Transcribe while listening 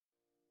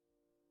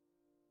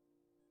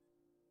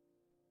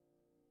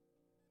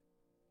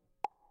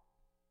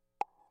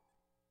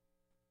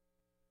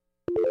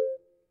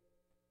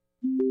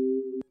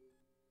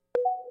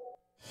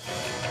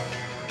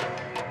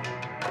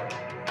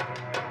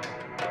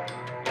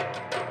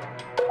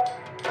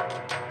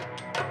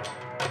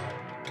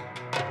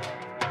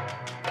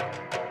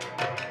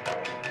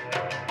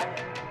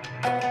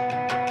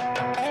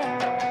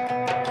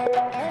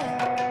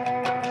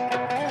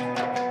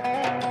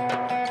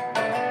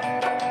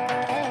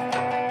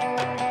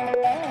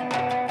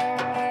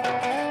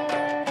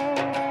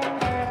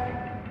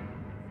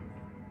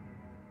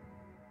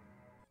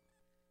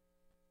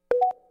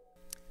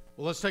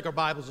let's take our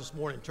Bibles this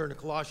morning and turn to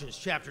Colossians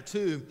chapter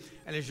 2.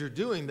 And as you're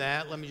doing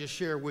that, let me just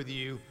share with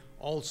you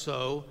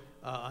also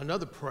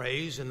another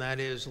praise, and that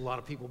is a lot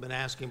of people have been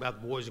asking about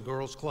the Boys and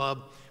Girls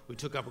Club. We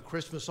took up a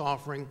Christmas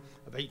offering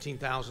of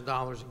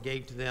 $18,000 and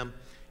gave to them.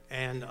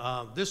 And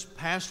this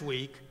past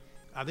week,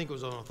 I think it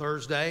was on a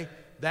Thursday,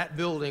 that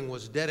building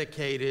was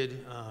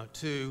dedicated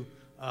to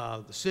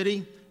the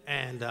city.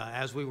 And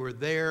as we were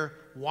there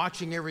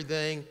watching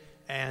everything,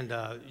 and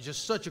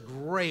just such a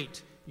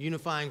great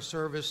unifying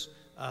service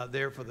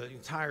there for the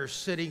entire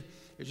city.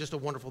 It's just a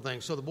wonderful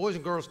thing. So the Boys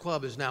and Girls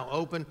Club is now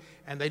open,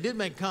 and they did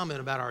make comment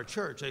about our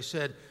church. They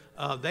said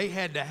they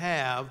had to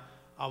have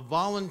a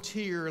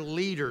volunteer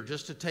leader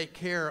just to take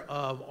care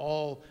of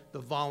all the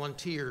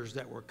volunteers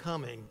that were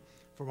coming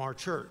from our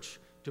church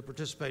to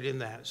participate in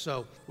that.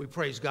 So we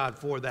praise God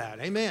for that.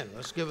 Amen.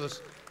 Let's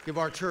give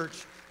our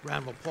church a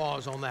round of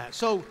applause on that.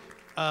 So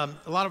a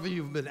lot of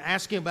you have been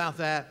asking about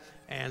that,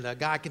 and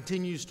God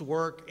continues to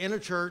work in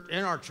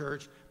our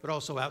church, but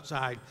also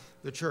outside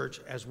the church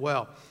as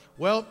well.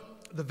 Well,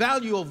 the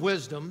value of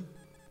wisdom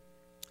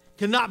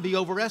cannot be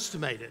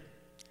overestimated.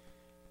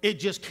 It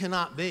just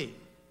cannot be.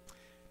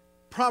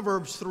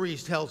 Proverbs 3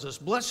 tells us,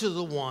 "Blessed is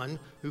the one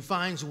who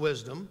finds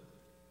wisdom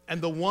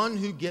and the one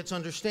who gets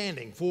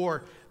understanding,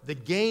 for the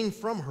gain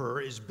from her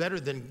is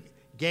better than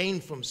gain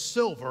from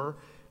silver,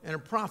 and a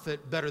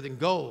profit better than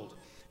gold."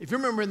 If you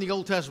remember in the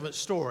Old Testament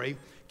story,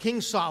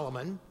 King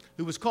Solomon,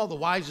 who was called the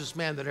wisest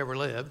man that ever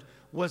lived,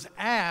 was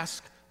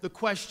asked the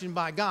question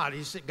by God.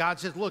 God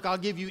said, "Look, I'll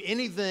give you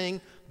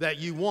anything that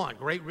you want,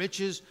 great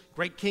riches,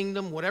 great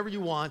kingdom, whatever you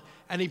want."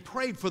 And he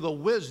prayed for the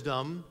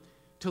wisdom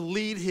to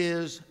lead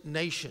his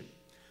nation.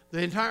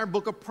 The entire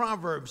book of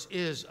Proverbs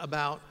is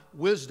about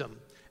wisdom.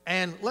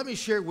 And let me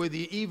share with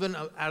you, even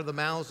out of the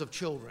mouths of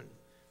children,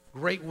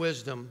 great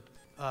wisdom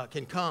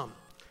can come.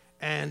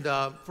 And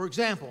for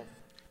example,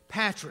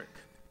 Patrick,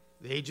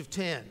 the age of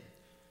 10,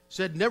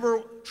 said,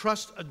 "Never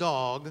trust a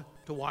dog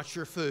to watch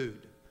your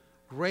food."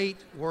 Great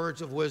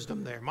words of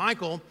wisdom there.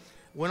 Michael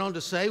went on to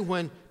say,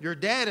 "When your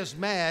dad is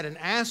mad and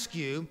asks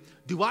you,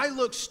 'Do I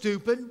look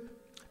stupid?'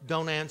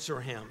 don't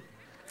answer him."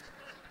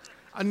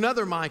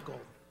 Another Michael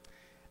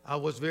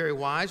was very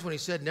wise when he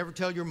said, "Never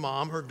tell your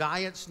mom her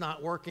diet's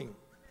not working."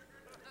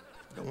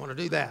 Don't want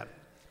to do that.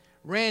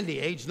 Randy,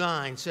 age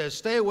 9, says,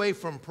 "Stay away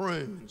from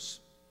prunes."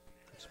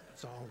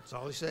 That's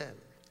all he said.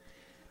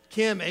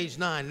 Kim, age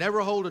 9, "Never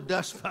hold a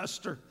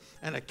dustbuster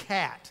and a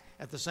cat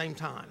at the same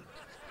time."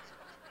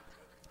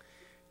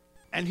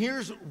 And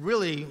here's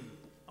really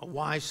a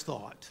wise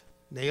thought.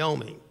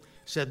 Naomi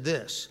said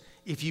this,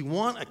 "If you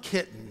want a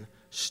kitten,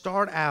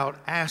 start out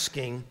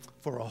asking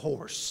for a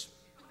horse."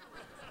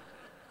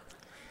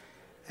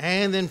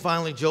 And then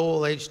finally,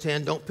 Joel, age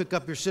 10, "Don't pick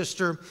up your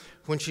sister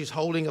when she's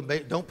holding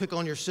don't pick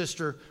on your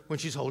sister when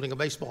she's holding a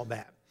baseball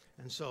bat."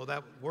 And so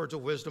that words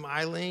of wisdom.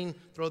 Eileen,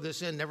 throw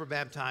this in, "Never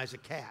baptize a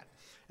cat."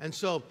 And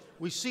so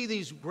we see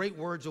these great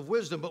words of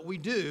wisdom, but we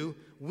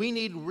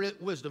need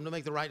wisdom to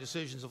make the right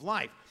decisions of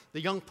life. The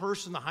young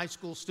person, the high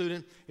school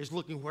student, is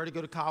looking where to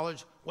go to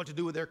college, what to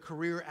do with their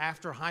career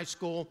after high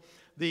school.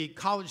 The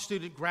college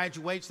student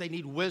graduates, they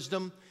need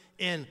wisdom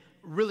in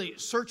really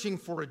searching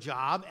for a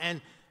job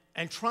and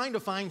trying to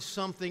find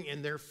something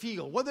in their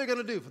field, what they're going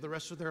to do for the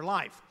rest of their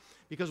life.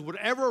 Because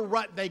whatever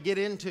rut they get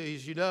into,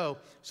 as you know,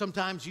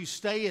 sometimes you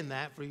stay in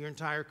that for your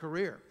entire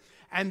career.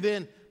 And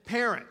then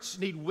parents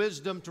need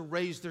wisdom to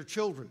raise their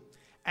children.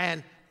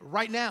 And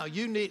right now,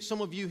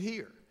 some of you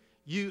here,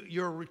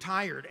 you're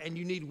retired and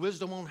you need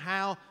wisdom on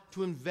how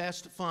to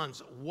invest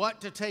funds, what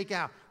to take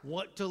out,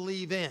 what to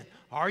leave in.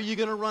 Are you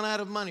going to run out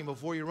of money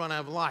before you run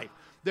out of life?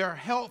 There are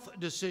health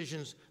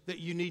decisions that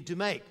you need to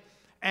make.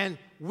 And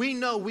we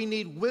know we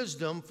need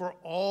wisdom for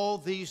all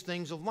these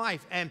things of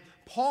life. And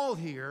Paul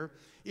here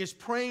is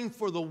praying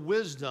for the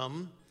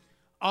wisdom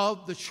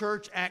of the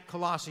church at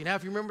Colossae. Now,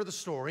 if you remember the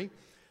story,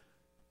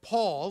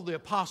 Paul, the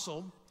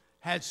apostle,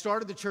 had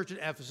started the church at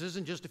Ephesus,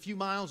 and just a few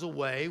miles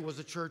away was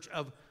the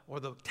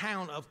the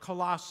town of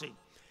Colossae.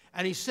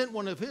 And he sent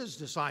one of his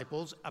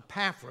disciples,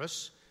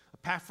 Epaphroditus,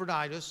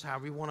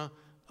 however you want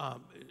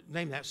to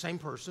name that same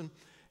person.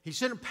 He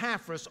sent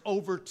Epaphras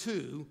over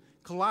to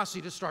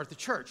Colossae to start the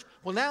church.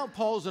 Well, now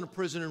Paul's in a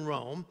prison in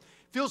Rome.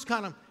 Feels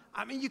kind of,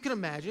 you can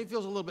imagine, he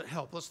feels a little bit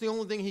helpless. The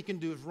only thing he can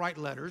do is write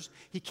letters.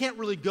 He can't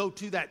really go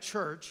to that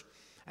church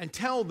and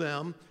tell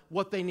them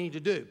what they need to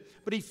do.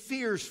 But he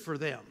fears for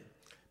them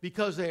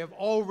because they have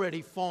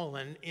already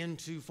fallen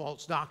into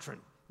false doctrine.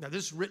 Now,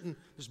 this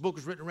book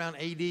was written around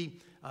AD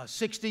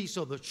 60,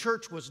 so the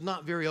church was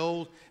not very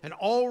old, and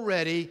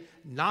already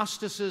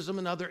Gnosticism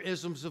and other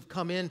isms have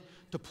come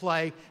into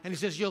play. And he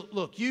says,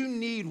 look, you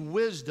need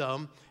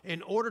wisdom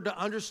in order to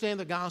understand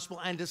the gospel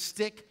and to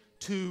stick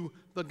to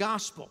the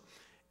gospel.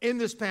 In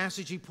this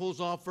passage, he pulls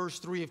off verse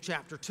 3 of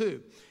chapter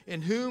 2,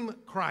 "In whom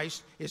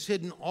Christ is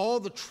hidden all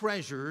the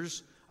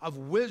treasures of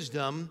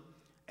wisdom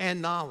and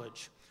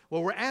knowledge."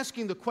 Well, we're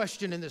asking the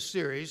question in this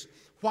series,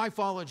 why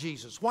follow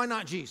Jesus? Why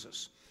not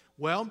Jesus?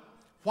 Well,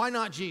 why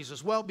not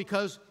Jesus? Well,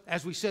 because,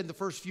 as we said in the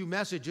first few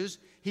messages,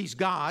 He's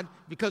God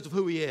because of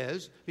who He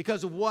is,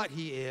 because of what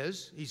He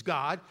is, He's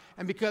God,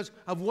 and because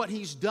of what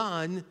He's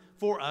done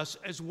for us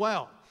as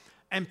well.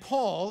 And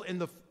Paul, in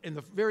the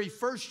very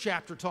first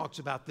chapter, talks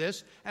about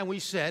this, and we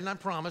said, and I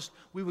promised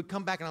we would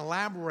come back and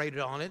elaborate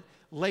on it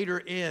later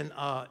in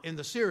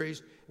the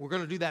series. We're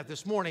going to do that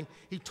this morning.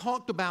 He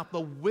talked about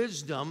the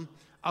wisdom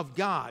of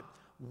God.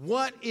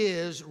 What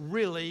is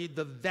really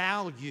the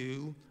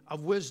value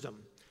of wisdom?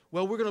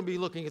 Well, we're going to be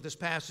looking at this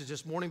passage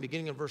this morning,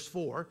 beginning in verse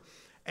 4.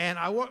 And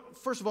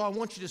first of all, I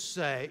want you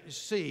to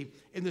see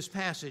in this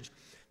passage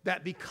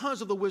that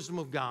because of the wisdom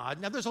of God,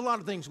 now there's a lot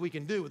of things we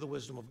can do with the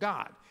wisdom of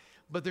God,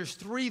 but there's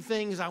three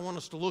things I want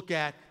us to look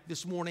at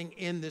this morning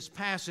in this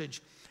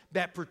passage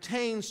that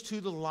pertains to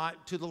the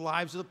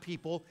lives of the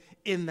people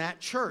in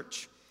that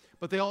church,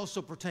 but they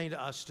also pertain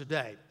to us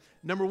today.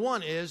 Number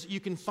one is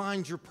you can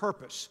find your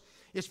purpose.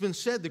 It's been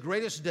said the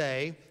greatest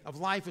day of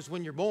life is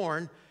when you're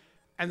born,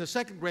 and the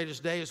second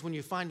greatest day is when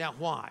you find out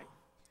why.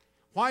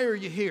 Why are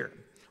you here?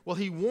 Well,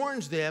 he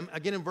warns them,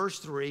 again in verse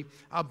 3,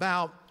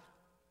 about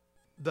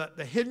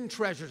the hidden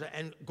treasures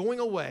and going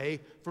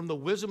away from the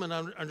wisdom and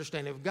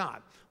understanding of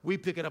God. We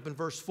pick it up in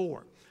verse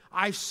 4.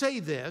 I say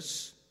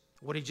this,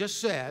 what he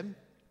just said,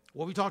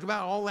 what we talked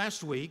about all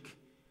last week,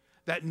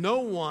 that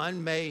no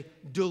one may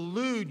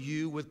delude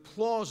you with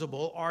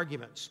plausible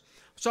arguments.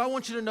 So I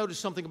want you to notice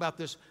something about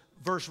this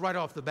verse right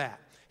off the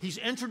bat. He's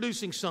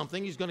introducing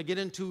something he's going to get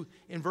into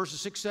in verses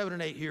 6, 7,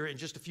 and 8 here in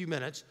just a few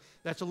minutes.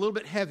 That's a little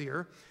bit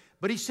heavier.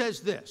 But he says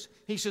this.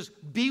 He says,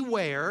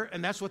 beware,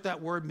 and that's what that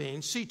word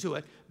means. See to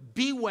it.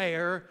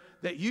 Beware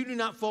that you do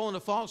not fall into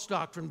false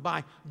doctrine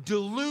by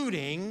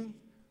deluding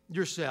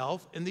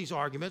yourself in these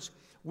arguments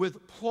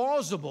with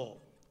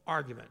plausible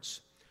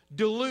arguments.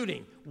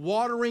 Deluding,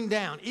 watering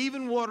down,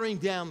 even watering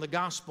down the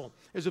gospel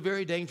is a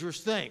very dangerous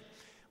thing.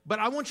 But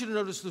I want you to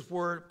notice this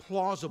word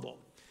plausible.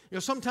 You know,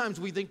 sometimes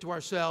we think to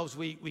ourselves,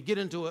 we get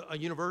into a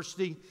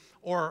university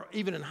or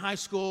even in high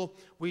school,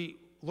 we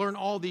learn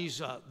all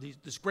this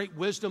great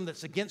wisdom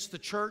that's against the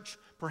church,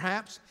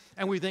 perhaps,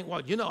 and we think,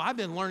 well, you know, I've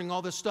been learning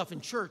all this stuff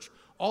in church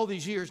all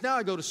these years. Now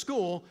I go to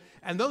school,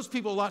 and those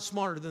people are a lot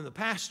smarter than the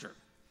pastor,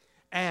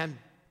 and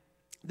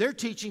they're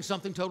teaching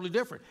something totally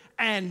different.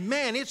 And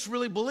man, it's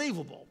really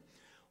believable.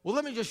 Well,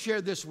 let me just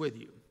share this with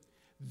you.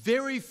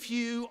 Very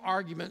few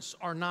arguments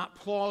are not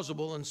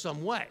plausible in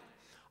some way.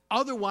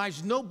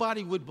 Otherwise,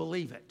 nobody would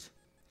believe it.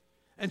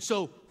 And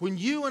so when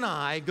you and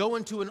I go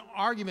into an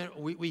argument,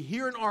 we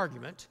hear an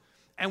argument,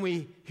 and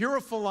we hear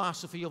a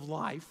philosophy of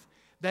life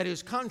that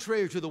is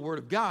contrary to the Word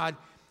of God,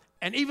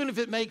 and even if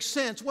it makes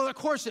sense, well, of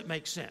course it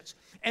makes sense.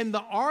 And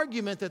the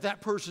argument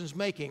that person's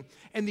making,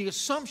 and the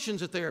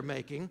assumptions that they are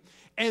making,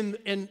 and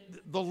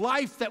the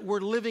life that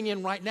we're living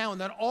in right now,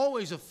 and that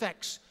always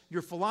affects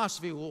your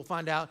philosophy, we'll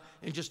find out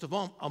in just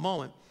a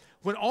moment.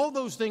 When all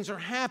those things are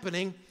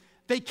happening,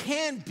 they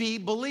can't be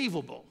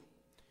believable.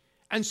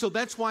 And so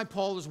that's why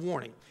Paul is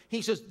warning.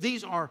 He says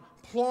these are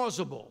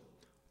plausible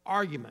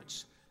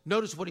arguments.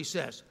 Notice what he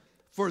says.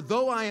 For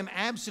though I am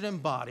absent in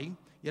body,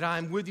 yet I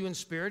am with you in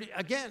spirit.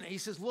 Again, he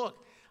says,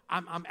 look,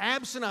 I'm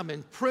absent. I'm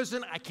in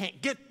prison. I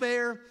can't get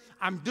there.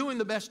 I'm doing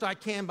the best I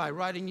can by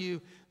writing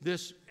you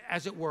this,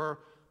 as it were,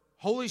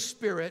 Holy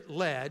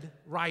Spirit-led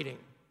writing.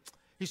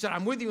 He said,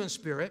 I'm with you in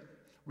spirit,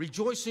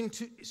 rejoicing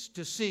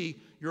to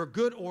see your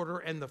good order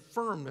and the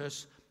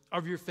firmness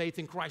of your faith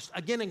in Christ.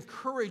 Again,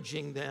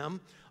 encouraging them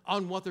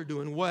on what they're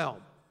doing well.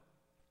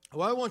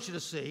 Well, I want you to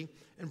see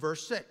in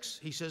verse 6,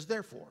 he says,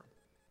 Therefore,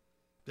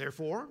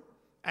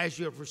 as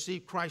you have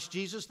received Christ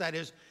Jesus, that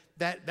is,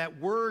 that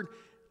word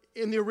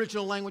in the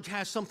original language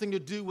has something to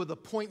do with a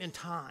point in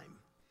time.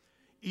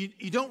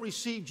 You don't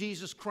receive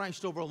Jesus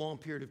Christ over a long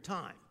period of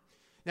time.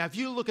 Now, if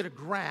you look at a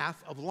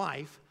graph of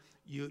life,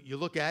 you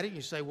look at it and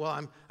you say, well,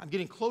 I'm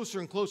getting closer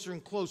and closer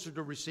and closer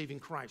to receiving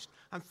Christ.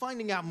 I'm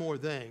finding out more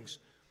things.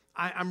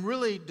 I'm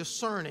really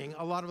discerning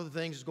a lot of the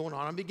things going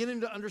on. I'm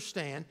beginning to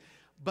understand,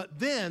 but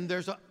then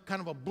there's a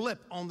kind of a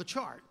blip on the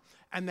chart.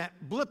 And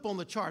that blip on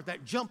the chart,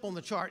 that jump on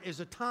the chart, is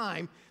a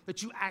time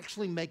that you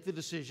actually make the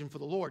decision for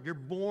the Lord. You're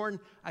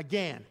born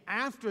again.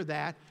 After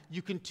that,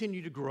 you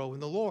continue to grow in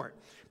the Lord.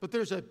 But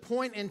there's a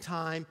point in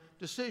time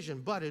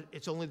decision, but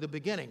it's only the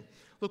beginning.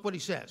 Look what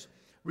he says.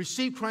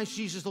 Receive Christ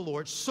Jesus the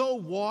Lord, so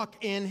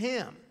walk in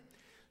him.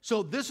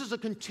 So this is a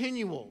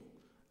continual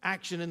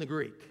action in the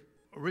Greek,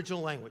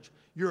 original language.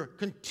 You're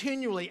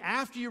continually,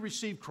 after you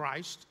receive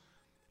Christ,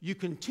 you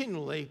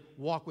continually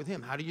walk with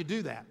him. How do you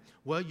do that?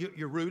 Well,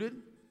 you're rooted.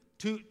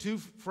 Two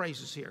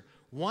phrases here.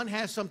 One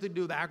has something to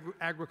do with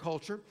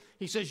agriculture.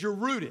 He says you're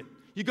rooted.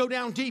 You go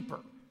down deeper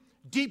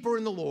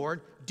in the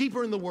Lord,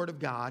 deeper in the Word of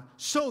God,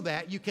 so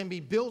that you can be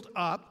built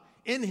up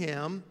in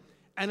him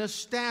and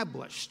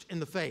established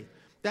in the faith.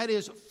 That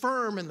is,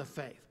 firm in the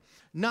faith.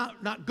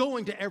 Not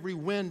going to every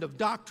wind of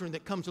doctrine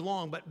that comes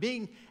along, but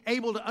being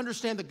able to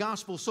understand the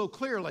gospel so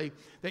clearly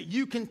that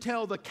you can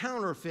tell the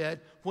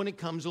counterfeit when it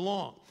comes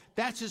along.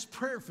 That's his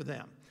prayer for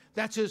them.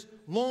 That's his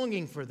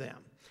longing for them.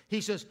 He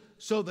says,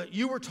 so that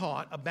you were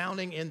taught,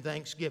 abounding in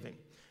thanksgiving.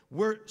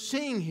 We're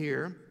seeing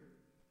here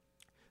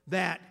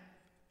that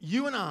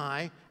you and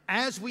I,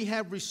 as we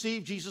have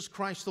received Jesus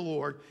Christ the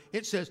Lord,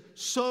 it says,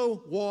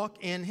 so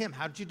walk in him.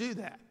 How did you do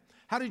that?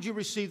 How did you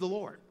receive the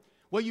Lord?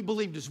 Well, you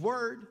believed his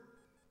word.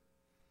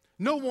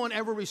 No one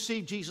ever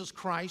received Jesus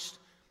Christ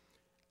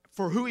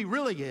for who he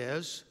really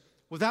is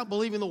without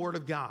believing the word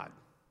of God.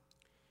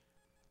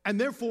 And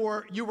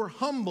therefore, you were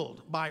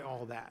humbled by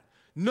all that,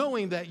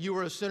 knowing that you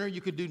were a sinner,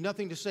 you could do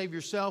nothing to save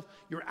yourself,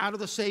 you're out of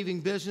the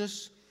saving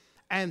business,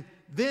 and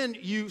then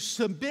you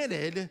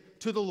submitted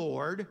to the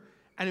Lord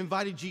and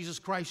invited Jesus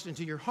Christ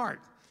into your heart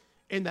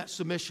in that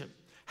submission.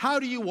 How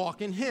do you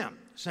walk in him?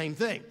 Same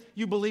thing.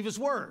 You believe his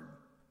word.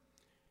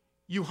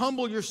 You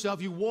humble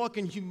yourself, you walk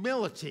in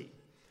humility,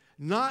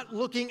 not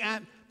looking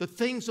at the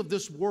things of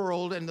this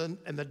world and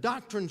the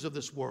doctrines of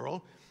this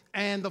world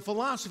and the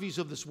philosophies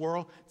of this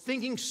world,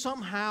 thinking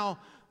somehow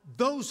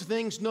those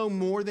things know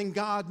more than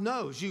God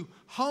knows. You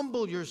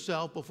humble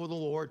yourself before the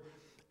Lord,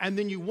 and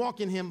then you walk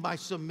in him by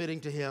submitting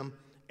to him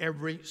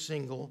every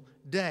single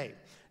day.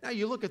 Now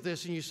you look at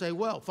this and you say,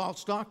 well,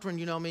 false doctrine,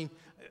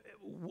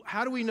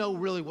 how do we know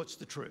really what's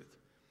the truth?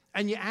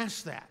 And you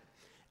ask that.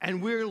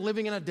 And we're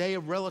living in a day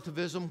of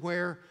relativism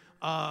where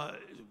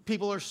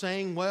people are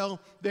saying, well,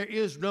 there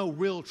is no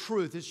real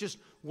truth. It's just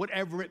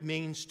whatever it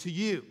means to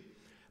you.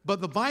 But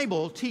the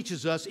Bible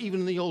teaches us, even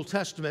in the Old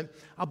Testament,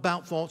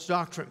 about false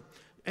doctrine.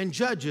 In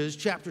Judges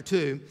chapter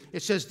 2,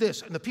 it says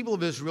this, and the people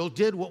of Israel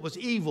did what was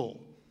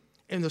evil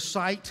in the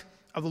sight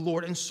of the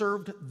Lord and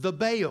served the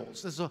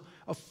Baals. This is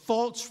a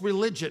false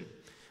religion.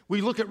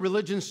 We look at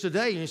religions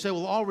today and you say,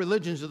 well, all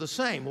religions are the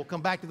same. We'll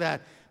come back to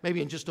that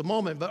maybe in just a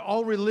moment, but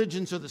all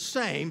religions are the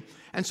same,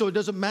 and so it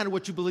doesn't matter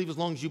what you believe as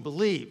long as you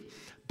believe.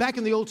 Back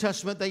in the Old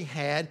Testament, they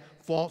had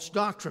false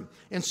doctrine.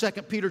 In 2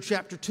 Peter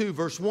chapter 2,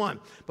 verse 1,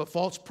 but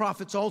false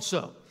prophets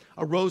also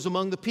arose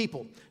among the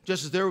people,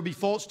 just as there will be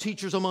false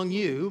teachers among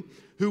you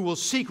who will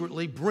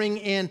secretly bring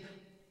in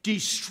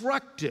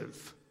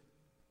destructive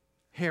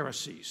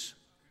heresies,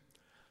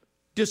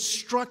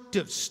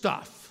 destructive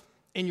stuff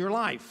in your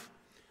life.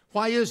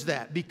 Why is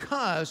that?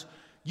 Because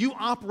you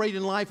operate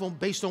in life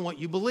based on what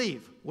you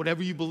believe.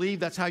 Whatever you believe,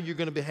 that's how you're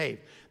going to behave.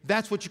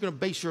 That's what you're going to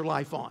base your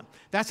life on.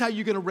 That's how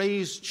you're going to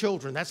raise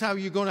children. That's how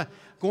you're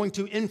going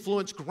to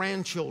influence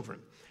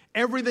grandchildren.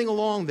 Everything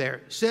along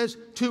there says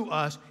to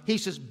us, he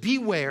says,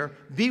 beware,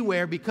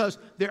 beware, because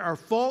there are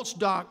false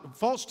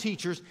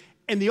teachers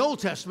in the Old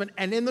Testament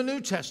and in the New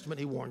Testament,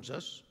 he warns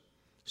us.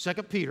 2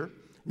 Peter,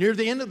 near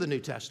the end of the New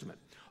Testament.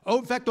 Oh,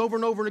 in fact, over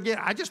and over again,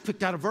 I just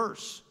picked out a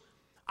verse.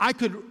 I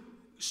could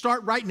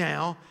start right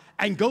now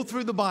and go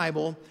through the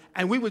Bible,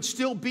 and we would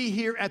still be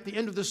here at the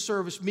end of this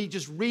service, me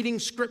just reading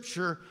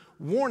Scripture,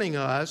 warning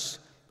us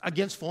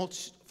against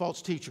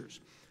false teachers.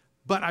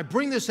 But I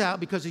bring this out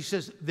because he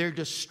says they're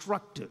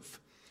destructive.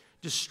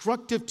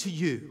 Destructive to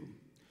you,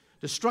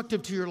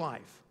 destructive to your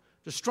life,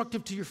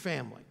 destructive to your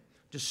family,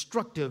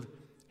 destructive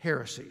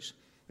heresies.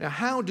 Now,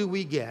 how do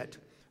we get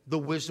the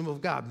wisdom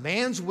of God?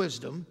 Man's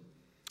wisdom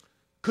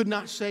could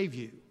not save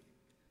you.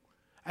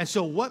 And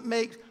so what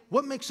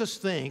makes us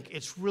think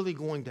it's really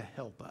going to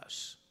help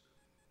us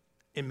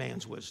in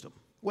man's wisdom?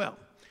 Well,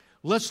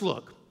 let's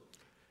look.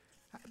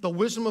 The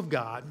wisdom of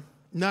God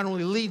not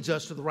only leads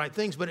us to the right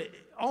things, but it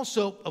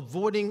also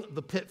avoiding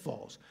the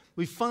pitfalls.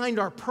 We find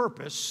our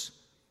purpose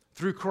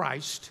through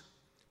Christ,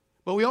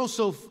 but we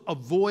also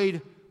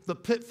avoid the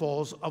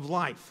pitfalls of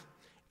life.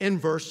 In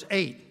verse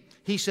 8,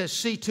 he says,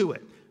 see to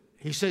it.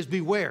 He says,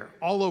 beware,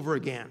 all over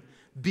again.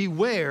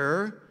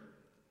 Beware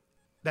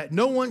that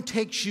no one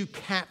takes you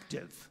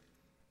captive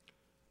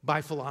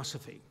by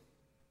philosophy.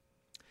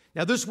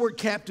 Now, this word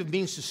captive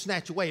means to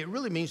snatch away. It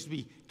really means to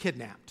be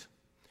kidnapped.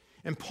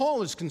 And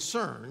Paul is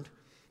concerned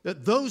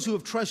that those who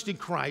have trusted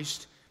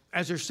Christ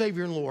as their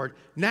Savior and Lord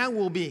now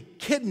will be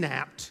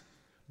kidnapped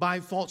by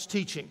false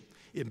teaching.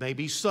 It may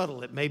be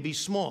subtle, it may be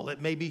small,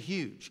 it may be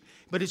huge,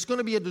 but it's going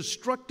to be a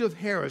destructive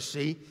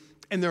heresy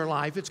in their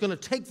life. It's going to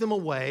take them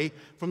away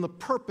from the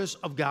purpose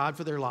of God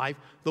for their life,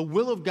 the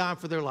will of God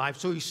for their life.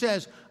 So he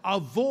says,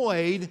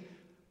 avoid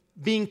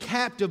being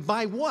captive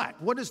by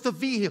what? What is the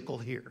vehicle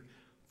here?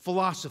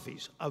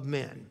 Philosophies of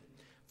men.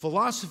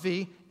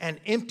 Philosophy and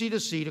empty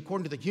deceit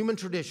according to the human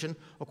tradition,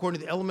 according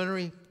to the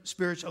elementary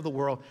spirits of the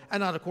world, and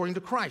not according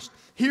to Christ.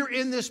 Here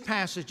in this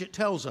passage, it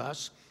tells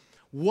us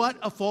what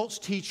a false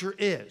teacher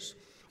is,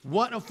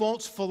 what a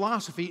false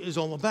philosophy is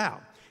all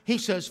about. He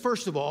says,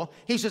 first of all,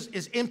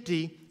 it's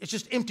empty, it's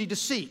just empty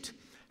deceit.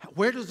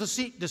 Where does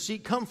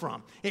deceit come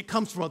from? It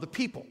comes from other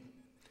people.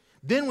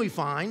 Then we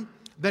find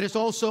that it's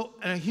also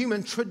a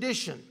human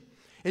tradition.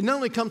 It not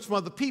only comes from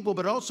other people,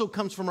 but it also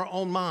comes from our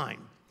own mind.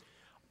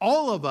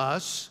 All of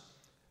us,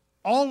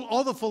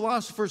 all the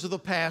philosophers of the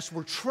past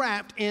were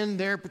trapped in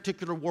their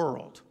particular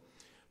world.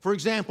 For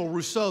example,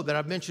 Rousseau, that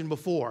I've mentioned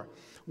before,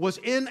 was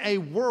in a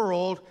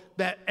world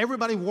that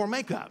everybody wore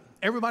makeup.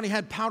 Everybody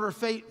had powdered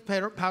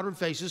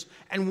faces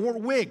and wore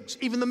wigs,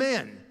 even the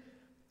men.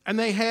 And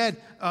they had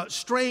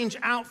strange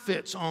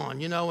outfits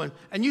on,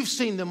 and you've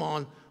seen them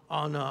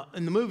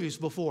in the movies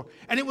before.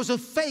 And it was a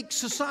fake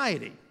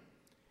society.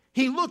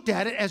 He looked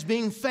at it as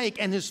being fake,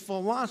 and his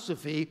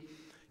philosophy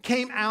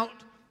came out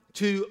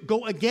to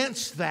go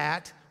against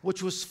that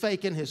which was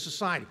fake in his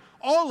society.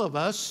 All of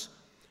us,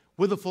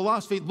 with a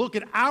philosophy, look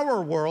at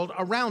our world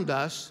around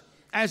us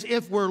as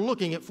if we're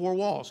looking at four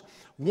walls.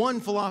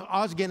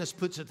 Os Guinness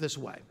puts it this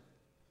way,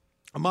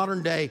 a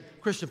modern-day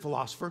Christian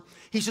philosopher.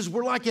 He says,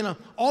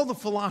 all the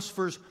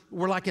philosophers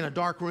were like in a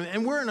dark room,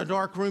 and we're in a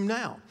dark room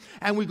now.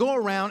 And we go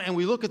around and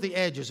we look at the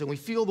edges, and we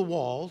feel the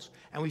walls,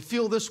 and we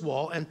feel this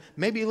wall, and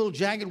maybe a little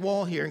jagged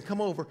wall here, and come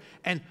over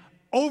and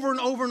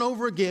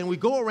over again, we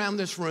go around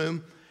this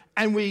room,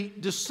 and we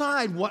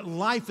decide what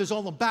life is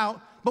all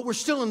about, but we're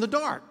still in the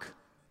dark.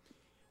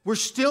 We're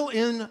still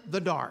in the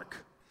dark.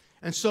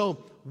 And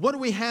so what do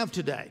we have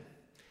today?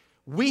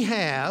 We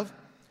have,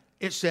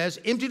 it says,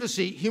 empty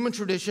deceit, human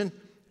tradition,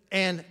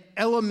 and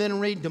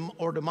elementary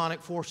or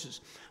demonic forces.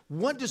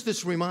 What does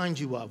this remind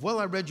you of? Well,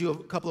 I read you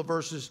a couple of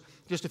verses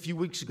just a few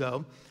weeks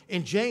ago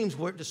in James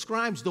where it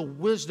describes the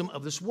wisdom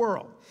of this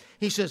world.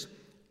 It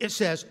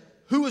says,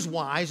 who is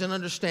wise and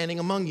understanding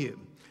among you?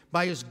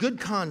 By his good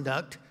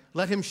conduct,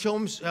 let him show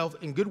himself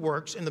in good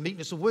works in the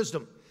meekness of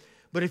wisdom.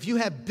 But if you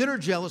have bitter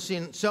jealousy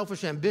and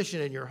selfish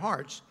ambition in your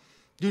hearts,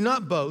 do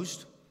not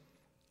boast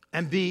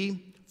and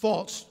be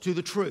false to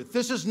the truth.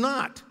 This is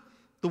not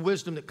the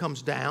wisdom that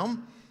comes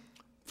down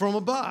from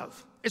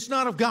above. It's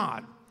not of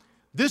God.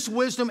 This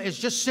wisdom is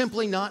just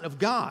simply not of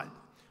God.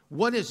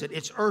 What is it?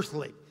 It's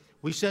earthly.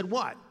 We said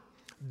what?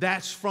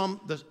 That's from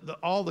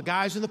all the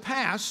guys in the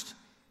past.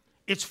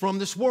 It's from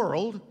this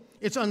world.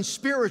 It's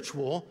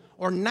unspiritual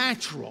or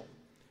natural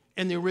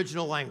in the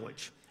original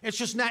language. It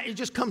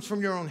just comes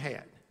from your own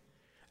head.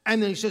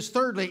 And then he says,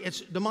 thirdly,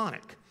 it's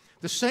demonic.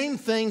 The same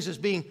things as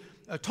being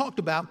talked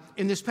about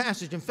in this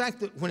passage. In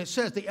fact, when it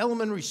says the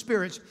elementary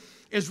spirits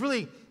is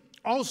really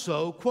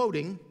also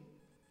quoting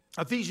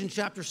Ephesians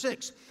chapter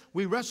 6.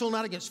 We wrestle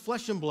not against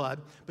flesh and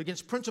blood, but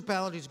against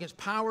principalities, against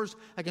powers,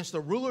 against the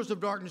rulers of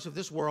darkness of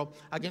this world,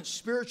 against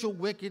spiritual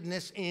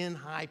wickedness in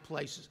high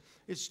places.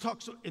 It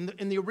talks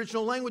in the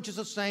original language is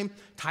the same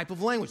type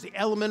of language, the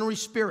elementary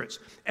spirits,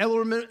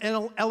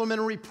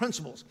 elementary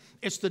principles.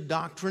 It's the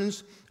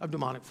doctrines of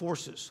demonic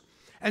forces.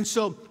 And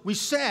so we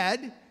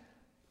said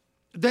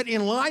that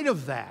in light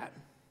of that,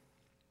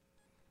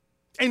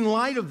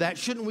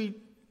 shouldn't we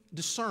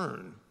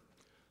discern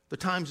the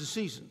times and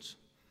seasons?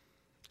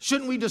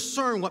 Shouldn't we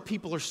discern what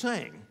people are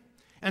saying?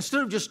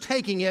 Instead of just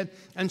taking it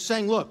and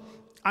saying, look,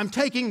 I'm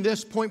taking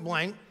this point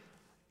blank.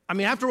 I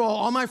mean, after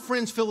all my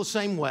friends feel the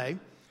same way.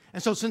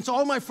 And so since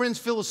all my friends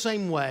feel the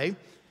same way,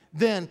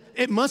 then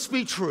it must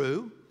be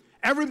true.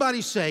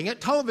 Everybody's saying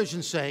it.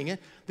 Television's saying it.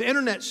 The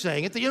internet's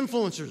saying it. The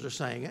influencers are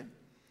saying it.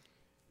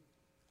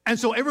 And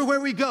so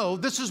everywhere we go,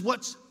 this is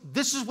what's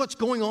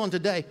going on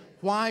today.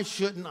 Why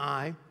shouldn't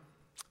I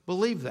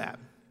believe that?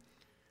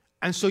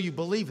 And so you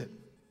believe it.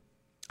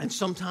 And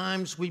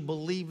sometimes we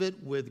believe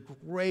it with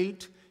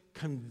great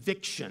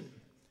conviction.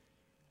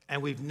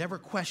 And we've never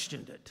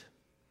questioned it.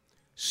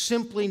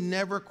 Simply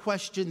never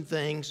questioned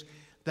things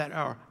that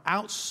are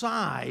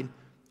outside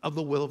of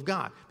the will of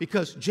God.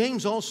 Because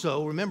James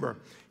also, remember,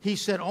 he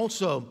said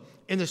also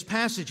in this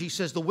passage, he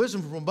says the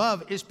wisdom from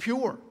above is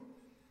pure,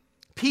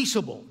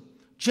 peaceable,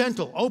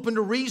 gentle, open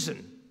to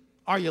reason.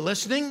 Are you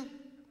listening?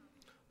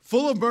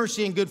 Full of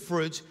mercy and good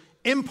fruits,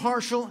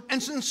 impartial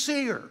and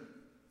sincere.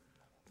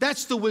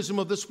 That's the wisdom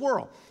of this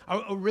world,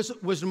 a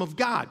wisdom of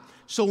God.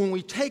 So when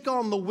we take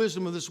on the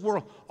wisdom of this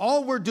world,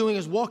 all we're doing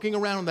is walking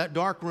around in that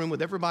dark room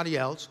with everybody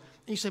else.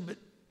 And you say, but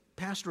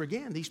Pastor,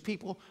 again, these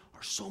people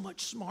are so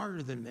much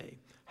smarter than me.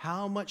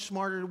 How much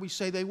smarter do we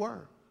say they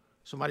were?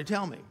 Somebody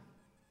tell me.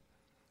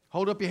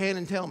 Hold up your hand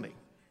and tell me.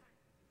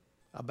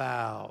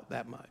 About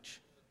that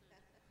much.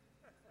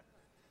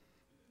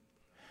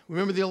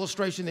 Remember the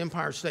illustration of the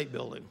Empire State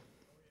Building?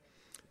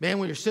 Man,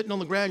 when you're sitting on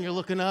the ground, you're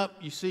looking up,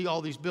 you see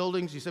all these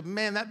buildings. You say,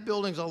 man, that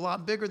building's a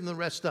lot bigger than the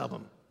rest of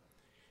them.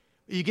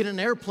 You get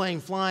an airplane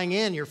flying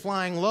in, you're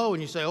flying low,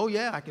 and you say, oh,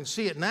 yeah, I can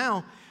see it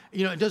now.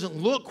 You know, it doesn't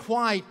look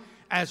quite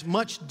as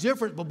much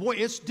different, but boy,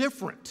 it's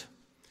different.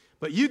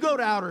 But you go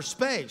to outer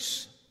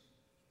space,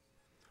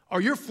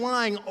 or you're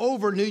flying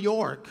over New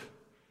York,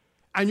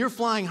 and you're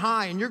flying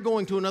high, and you're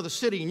going to another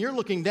city, and you're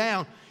looking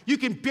down, you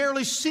can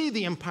barely see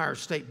the Empire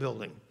State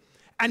Building.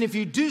 And if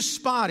you do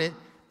spot it,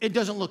 it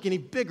doesn't look any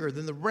bigger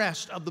than the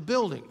rest of the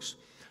buildings.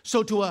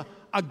 So to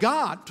a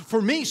God,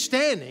 for me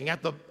standing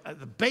at the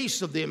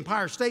base of the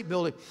Empire State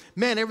Building,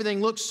 man,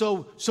 everything looks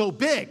so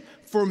big.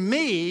 For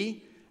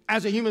me,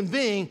 as a human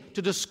being,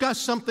 to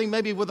discuss something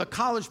maybe with a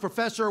college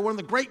professor or one of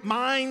the great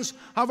minds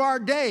of our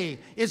day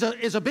is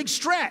a big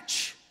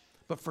stretch.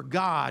 But for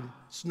God,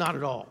 it's not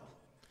at all.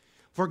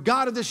 For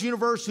God of this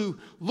universe who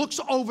looks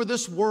over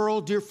this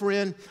world, dear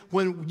friend,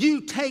 when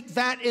you take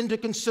that into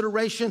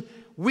consideration,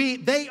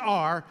 they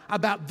are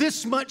about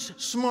this much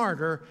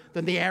smarter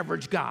than the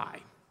average guy.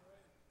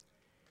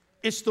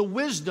 It's the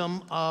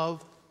wisdom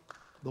of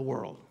the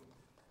world.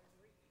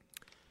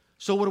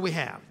 So what do we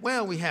have?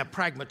 Well, we have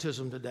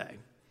pragmatism today.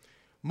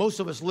 Most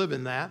of us live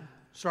in that,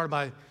 started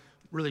by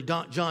really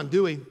John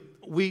Dewey.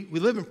 We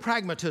live in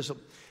pragmatism.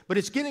 But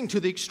it's getting to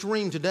the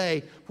extreme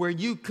today where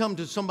you come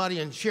to somebody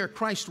and share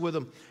Christ with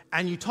them,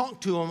 and you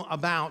talk to them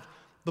about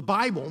the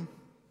Bible,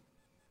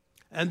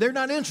 and they're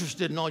not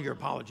interested in all your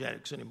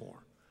apologetics anymore.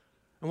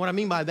 And what I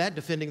mean by that,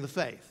 defending the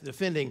faith,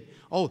 defending,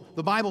 oh,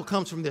 the Bible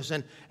comes from this,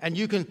 and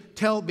you can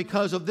tell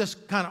because of this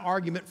kind of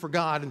argument for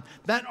God and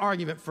that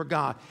argument for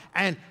God,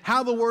 and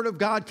how the Word of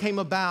God came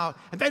about.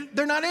 And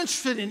they're not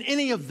interested in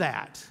any of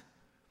that.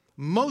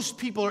 Most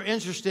people are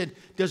interested,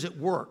 does it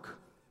work?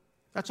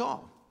 That's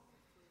all.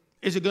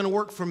 Is it going to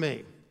work for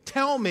me?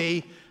 Tell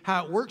me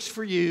how it works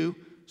for you,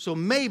 so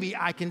maybe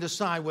I can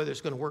decide whether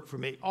it's going to work for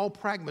me. All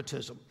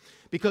pragmatism,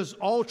 because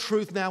all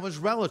truth now is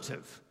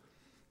relative.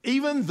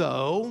 Even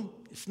though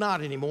it's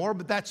not anymore,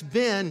 but that's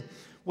been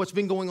what's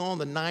been going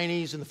on in the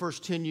 90s and the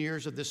first 10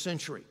 years of this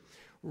century.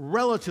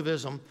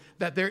 Relativism,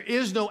 that there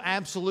is no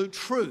absolute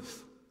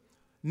truth.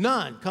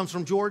 None. Comes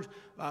from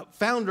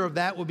founder of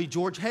that would be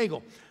George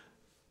Hegel.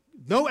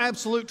 No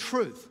absolute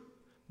truth.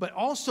 But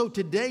also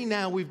today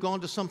now we've gone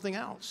to something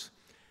else.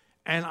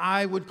 And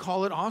I would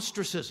call it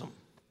ostracism.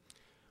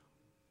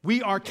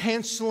 We are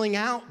canceling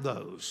out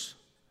those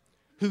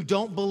who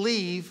don't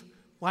believe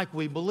like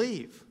we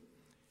believe.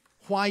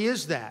 Why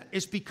is that?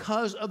 It's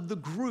because of the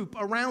group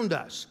around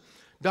us.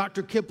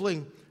 Dr.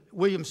 Kipling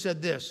Williams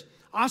said this: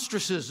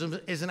 ostracism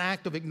is an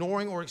act of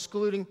ignoring or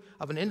excluding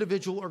of an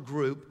individual or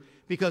group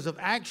because of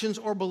actions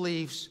or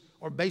beliefs,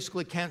 or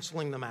basically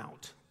canceling them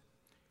out.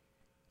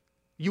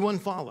 You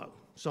unfollow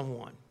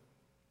someone.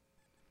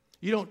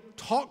 You don't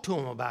talk to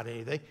them about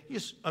anything. You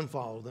just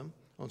unfollow them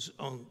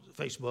on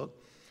Facebook.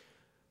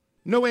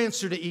 No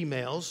answer to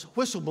emails.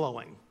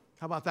 Whistleblowing.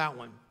 How about that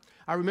one?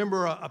 I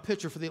remember a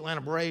pitcher for the Atlanta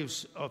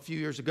Braves a few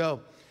years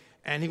ago,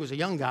 and he was a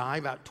young guy,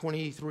 about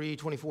 23,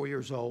 24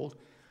 years old,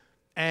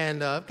 and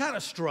kind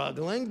of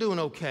struggling, doing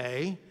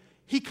okay.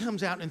 He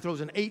comes out and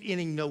throws an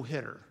 8-inning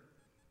no-hitter,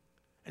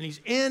 and he's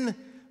in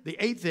the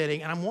 8th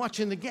inning, and I'm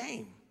watching the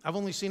game. I've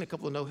only seen a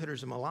couple of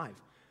no-hitters in my life,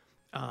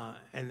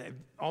 and they've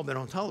all been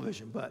on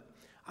television, but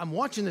I'm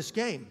watching this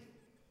game,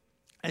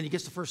 and he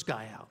gets the first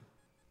guy out,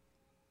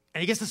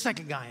 and he gets the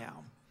second guy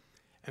out,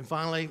 and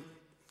finally,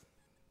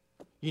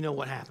 you know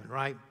what happened,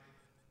 right?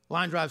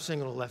 Line drive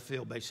single to left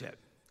field, base hit.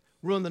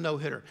 Ruined the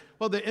no-hitter.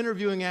 Well, they're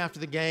interviewing after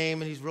the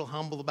game, and he's real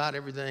humble about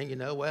everything,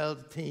 well,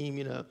 the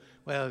team,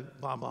 well,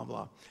 blah, blah,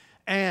 blah.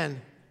 And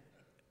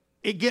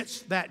it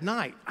gets that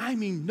night. I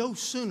mean, no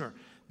sooner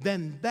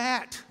than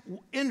that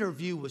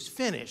interview was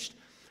finished,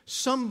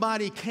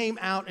 somebody came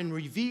out and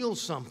revealed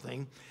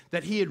something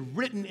that he had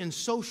written in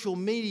social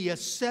media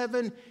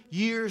 7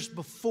 years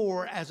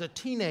before as a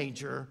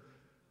teenager,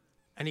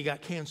 and he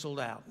got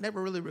canceled out.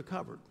 Never really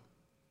recovered.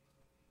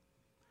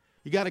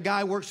 You got a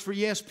guy who works for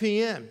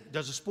ESPN,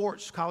 does the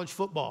sports, college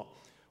football.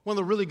 One of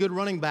the really good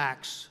running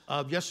backs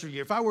of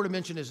yesteryear. If I were to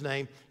mention his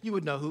name, you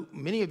would know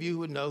many of you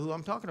would know who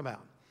I'm talking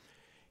about.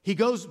 He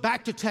goes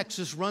back to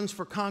Texas, runs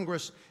for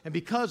Congress, and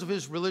because of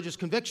his religious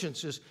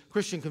convictions, his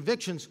Christian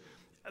convictions,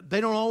 they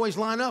don't always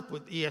line up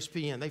with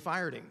ESPN. They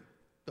fired him.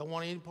 Don't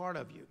want any part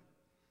of you.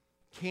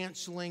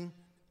 Canceling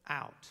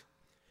out.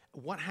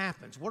 What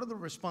happens? What are the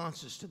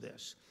responses to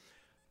this?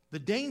 The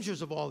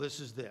dangers of all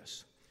this is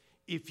this.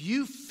 If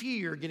you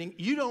fear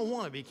you don't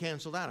want to be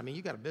canceled out. I mean,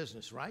 you got a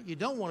business, right? You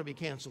don't want to be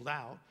canceled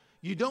out.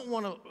 You don't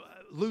want to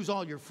lose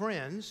all your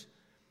friends.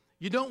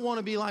 You don't want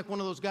to be like one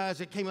of those guys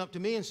that came up to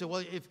me and said,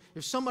 well,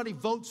 if somebody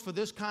votes for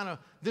this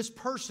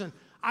person,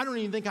 I don't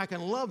even think I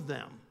can love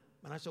them.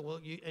 And I said, well,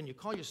 you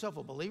call yourself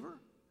a believer?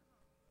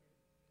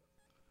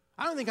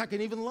 I don't think I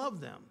can even love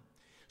them.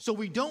 So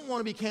we don't want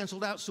to be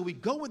canceled out, so we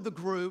go with the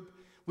group.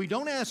 We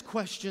don't ask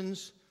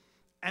questions.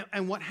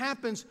 And what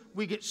happens,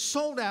 we get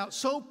sold out,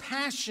 so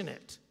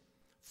passionate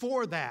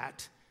for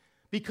that,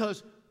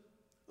 because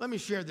let me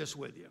share this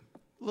with you.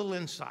 A little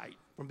insight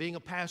from being a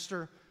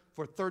pastor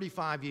for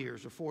 35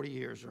 years or 40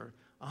 years or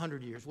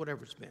 100 years,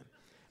 whatever it's been.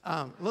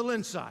 A little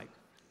insight.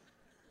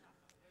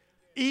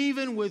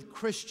 Even with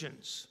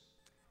Christians,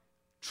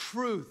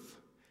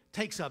 truth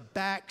takes a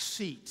back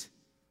seat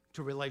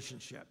to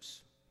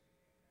relationships.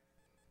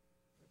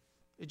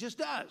 It just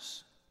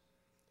does.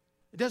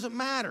 It doesn't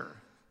matter.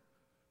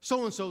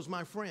 So-and-so's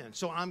my friend,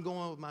 so I'm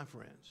going with my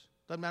friends.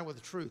 Doesn't matter what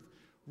the truth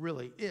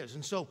really is.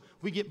 And so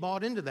we get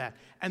bought into that,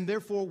 and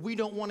therefore we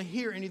don't want to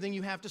hear anything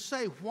you have to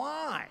say.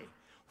 Why?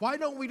 Why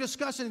don't we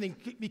discuss anything?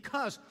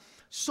 Because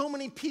so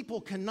many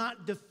people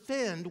cannot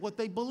defend what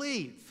they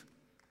believe.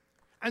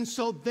 And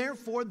so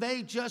therefore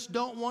they just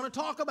don't want to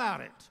talk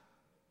about it.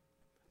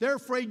 They're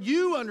afraid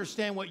you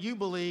understand what you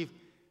believe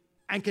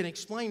and can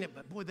explain it,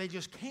 but boy, they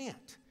just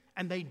can't.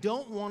 And they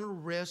don't want to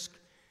risk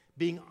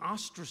being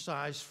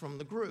ostracized from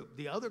the group.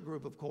 The other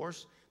group, of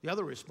course, the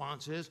other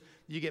response is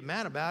you get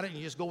mad about it and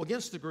you just go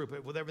against the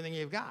group with everything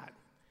you've got.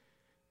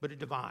 But it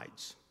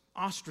divides.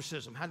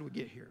 Ostracism, how do we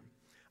get here?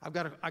 I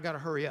got to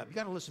hurry up. You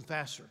got to listen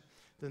faster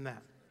than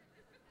that.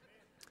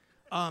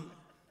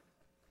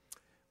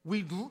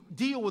 We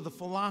deal with the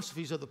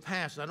philosophies of the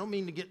past. I don't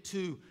mean to get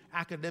too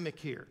academic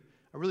here.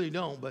 I really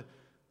don't, but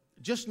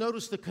just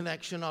notice the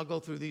connection. I'll go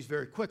through these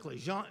very quickly.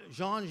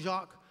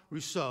 Jean-Jacques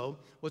Rousseau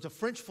was a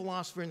French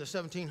philosopher in the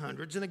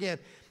 1700s, and again,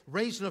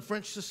 raised in a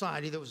French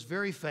society that was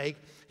very fake.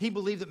 He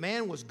believed that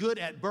man was good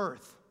at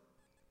birth,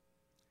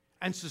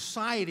 and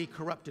society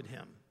corrupted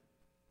him.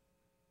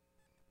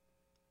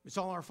 It's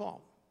all our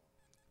fault.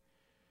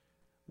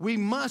 We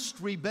must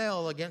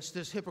rebel against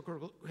this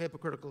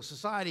hypocritical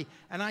society,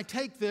 and I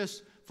take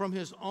this from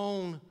his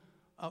own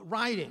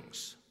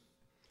writings.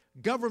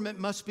 Government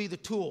must be the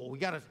tool. We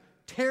got to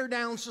tear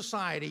down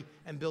society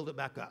and build it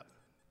back up.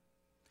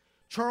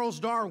 Charles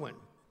Darwin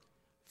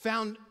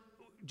found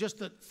just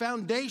the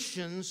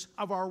foundations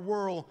of our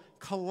world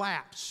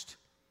collapsed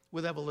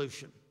with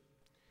evolution.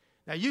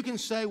 Now you can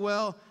say,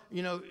 well,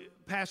 you know,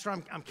 Pastor,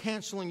 I'm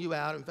canceling you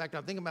out. In fact,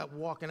 I'm thinking about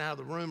walking out of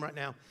the room right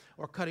now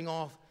or cutting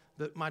off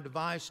my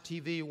device,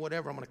 TV, or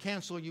whatever. I'm going to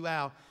cancel you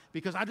out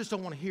because I just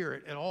don't want to hear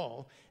it at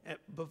all.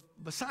 But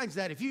besides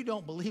that, if you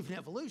don't believe in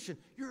evolution,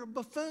 you're a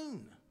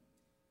buffoon.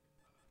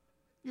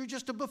 You're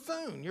just a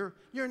buffoon. You're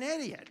an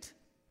idiot.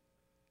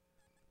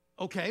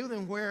 Okay, well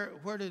then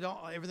where did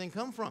everything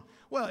come from?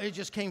 Well, it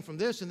just came from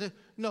this and this.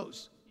 No,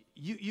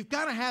 you've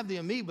got to have the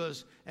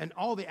amoebas and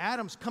all the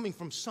atoms coming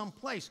from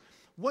someplace.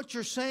 What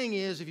you're saying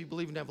is, if you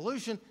believe in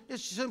evolution,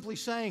 it's simply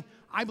saying,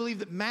 I believe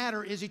that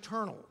matter is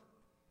eternal.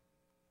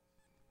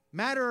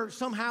 Matter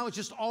somehow is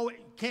just always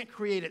can't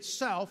create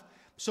itself.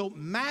 So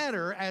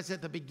matter, as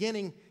at the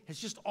beginning, has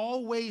just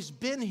always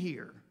been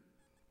here.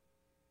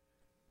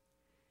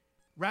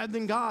 Rather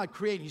than God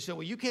creating. You say,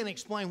 well, you can't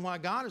explain why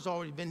God has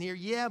already been here.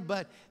 Yeah,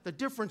 but the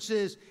difference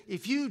is,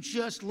 if you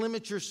just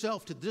limit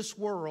yourself to this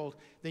world,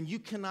 then you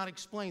cannot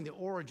explain the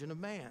origin of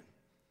man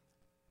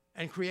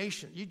and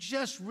creation. You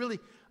just really,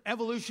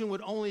 evolution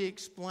would only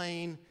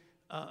explain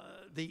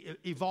the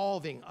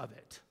evolving of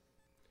it,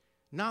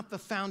 not the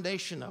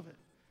foundation of it,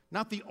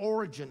 not the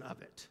origin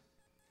of it.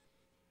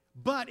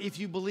 But if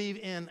you believe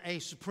in a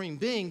supreme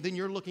being, then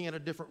you're looking at a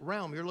different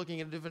realm. You're looking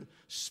at a different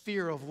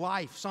sphere of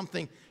life,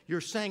 something you're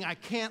saying, I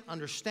can't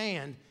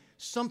understand.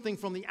 Something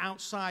from the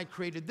outside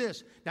created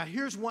this. Now,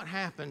 here's what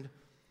happened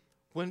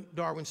when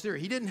Darwin's theory.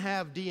 He didn't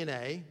have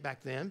DNA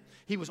back then.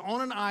 He was on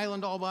an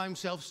island all by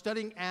himself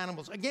studying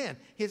animals. Again,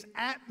 his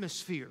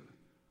atmosphere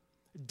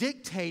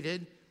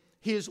dictated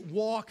his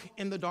walk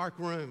in the dark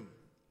room.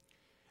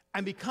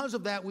 And because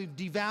of that, we've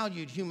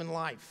devalued human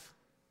life.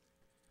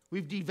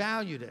 We've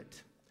devalued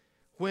it.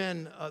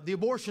 When the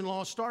abortion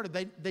law started,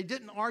 they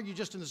didn't argue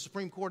just in the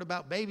Supreme Court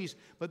about babies,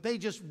 but they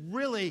just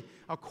really,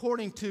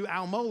 according to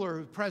Al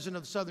Mohler, president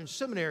of the Southern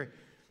Seminary,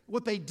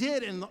 what they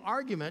did in the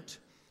argument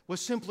was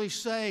simply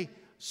say,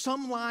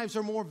 some lives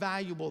are more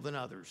valuable than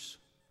others.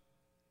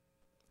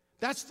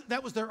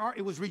 That was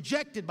it was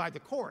rejected by the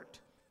court,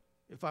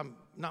 if I'm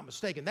not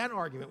mistaken. That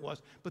argument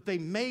was, but they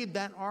made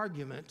that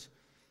argument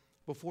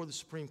before the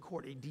Supreme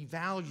Court. It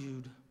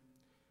devalued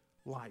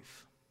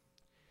life.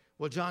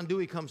 Well, John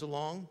Dewey comes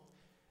along.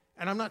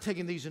 And I'm not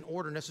taking these in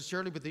order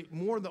necessarily, but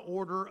more the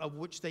order of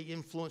which they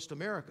influenced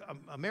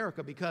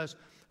America, because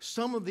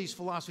some of these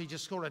philosophies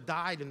just sort of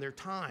died in their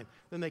time.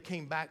 Then they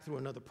came back through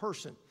another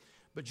person.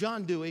 But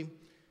John Dewey,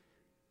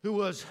 who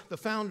was the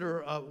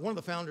founder, one of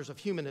the founders of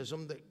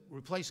humanism that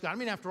replaced God. I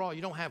mean, after all,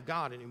 you don't have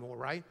God anymore,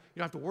 right? You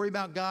don't have to worry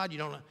about God.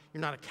 You're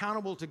not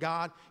accountable to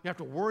God. You don't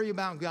have to worry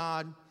about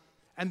God.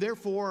 And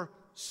therefore,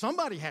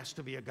 somebody has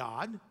to be a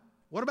God.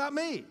 What about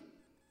me?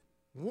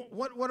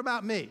 What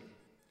about me?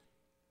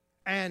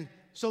 And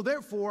so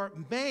therefore,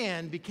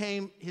 man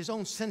became his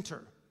own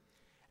center.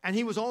 And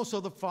he was also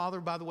the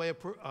father, by the way,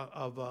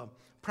 of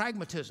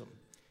pragmatism.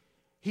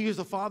 He is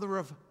the father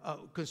of,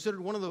 considered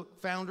one of the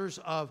founders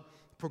of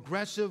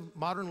progressive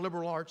modern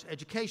liberal arts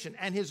education.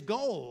 And his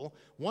goal,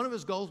 one of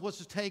his goals, was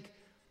to take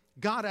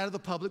God out of the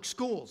public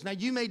schools. Now,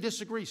 you may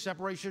disagree,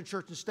 separation of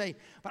church and state,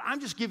 but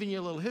I'm just giving you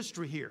a little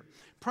history here.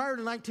 Prior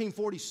to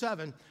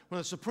 1947, when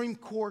the Supreme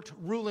Court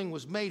ruling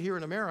was made here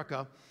in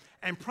America,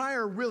 and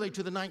prior really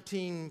to the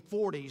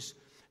 1940s,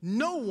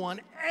 no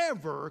one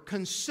ever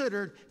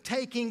considered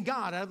taking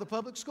God out of the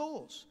public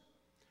schools.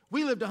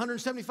 We lived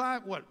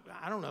 175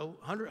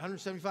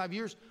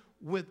 years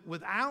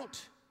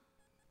without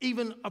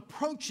even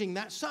approaching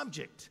that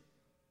subject.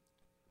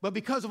 But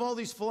because of all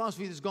these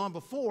philosophies that's gone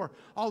before,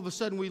 all of a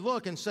sudden we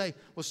look and say,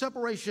 well,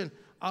 separation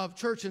of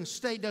church and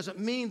state doesn't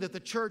mean that the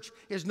church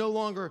is no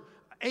longer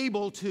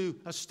able to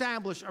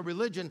establish a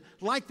religion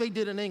like they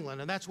did in England,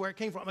 and that's where it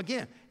came from.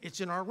 Again,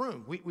 it's in our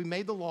room. We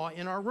made the law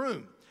in our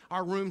room.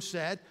 Our room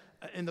said,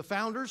 in the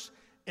founders,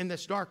 in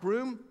this dark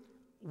room,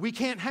 we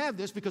can't have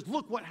this because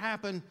look what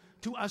happened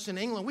to us in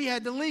England. We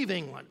had to leave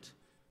England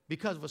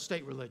because of a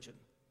state religion.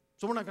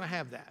 So we're not going to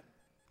have that.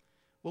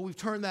 Well, we've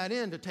turned that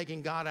into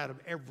taking God out of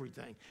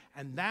everything,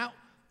 and that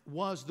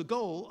was the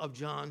goal of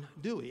John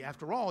Dewey.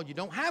 After all, you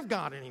don't have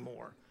God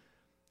anymore.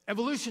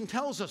 Evolution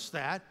tells us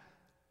that.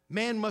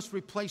 Man must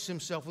replace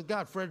himself with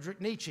God. Friedrich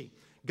Nietzsche,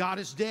 God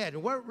is dead.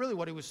 And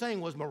what he was saying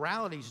was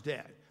morality's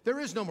dead. There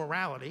is no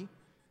morality.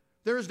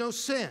 There is no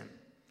sin.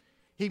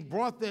 He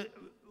brought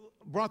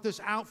this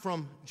out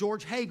from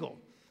George Hegel,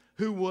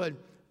 who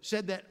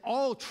said that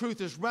all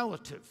truth is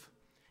relative.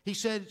 He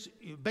said,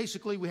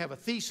 basically, we have a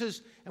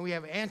thesis, and we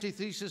have an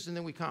antithesis, and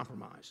then we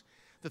compromise.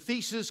 The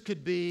thesis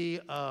could be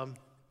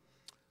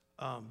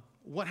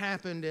what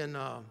happened in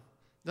the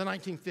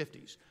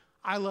 1950s.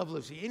 I Love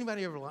Lucy.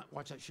 Anybody ever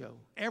watch that show?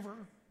 Ever?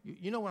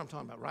 You know what I'm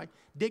talking about, right?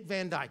 Dick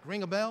Van Dyke.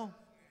 Ring a bell?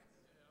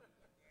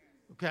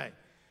 Okay.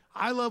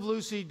 I Love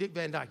Lucy, Dick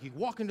Van Dyke. You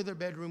walk into their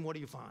bedroom, what do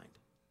you find?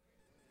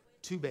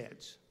 2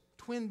 beds.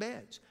 Twin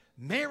beds.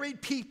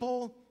 Married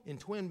people in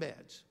twin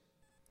beds.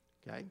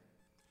 Okay?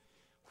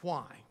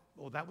 Why?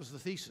 Well, that was the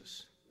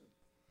thesis.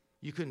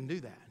 You couldn't do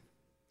that.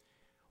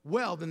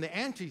 Well, then the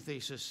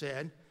antithesis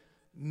said,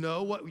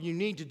 no, what you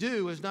need to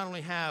do is not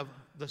only have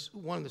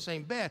one in the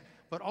same bed,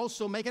 but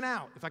also make it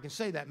out. If I can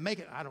say that, make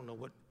it, I don't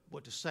know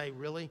what to say,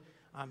 really.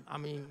 I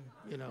mean,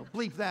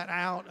 bleep that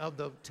out of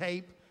the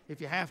tape if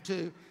you have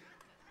to.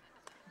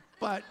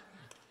 But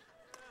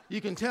you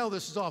can tell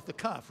this is off the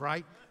cuff,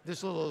 right?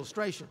 This little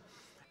illustration.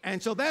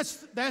 And so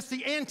that's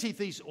the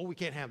antithesis. Oh, we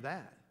can't have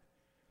that.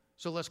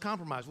 So let's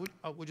compromise.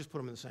 We'll just put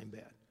them in the same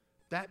bed.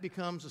 That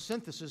becomes a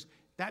synthesis.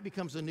 That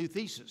becomes a new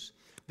thesis.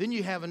 Then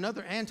you have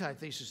another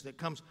antithesis that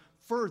comes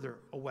further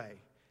away.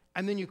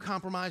 And then you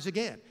compromise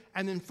again.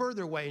 And then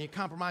further away, and you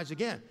compromise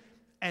again.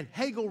 And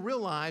Hegel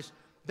realized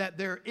that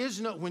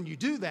when you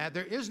do that,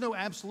 there is no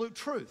absolute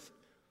truth.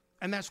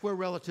 And that's where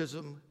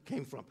relativism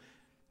came from.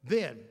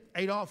 Then,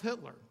 Adolf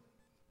Hitler.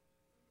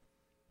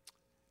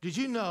 Did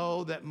you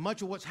know that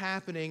much of what's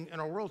happening in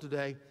our world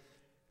today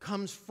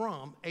comes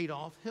from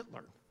Adolf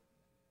Hitler?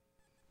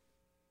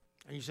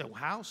 And you say, well,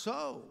 how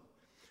so?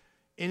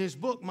 In his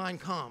book, Mein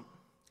Kampf,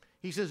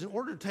 he says, in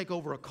order to take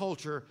over a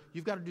culture,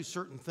 you've got to do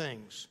certain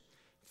things.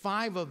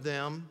 5 of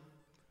them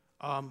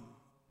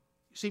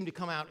seem to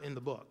come out in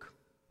the book,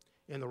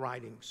 in the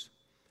writings.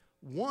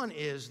 One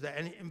is that,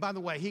 and by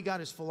the way, he got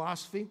his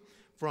philosophy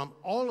from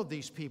all of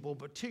these people,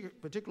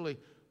 particularly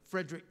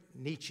Friedrich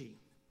Nietzsche,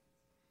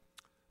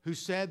 who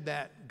said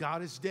that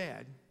God is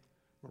dead,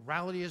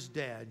 morality is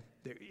dead,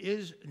 there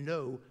is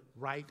no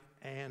right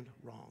and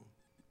wrong.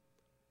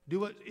 Do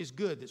what is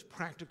good that's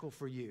practical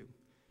for you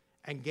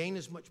and gain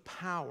as much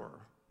power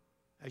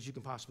as you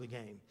can possibly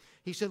gain.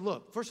 He said,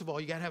 look, first of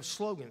all, you got to have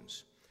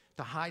slogans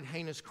to hide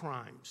heinous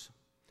crimes.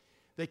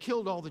 They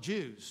killed all the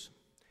Jews,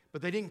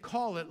 but they didn't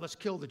call it, let's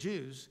kill the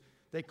Jews.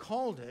 They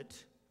called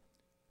it,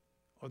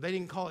 or they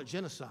didn't call it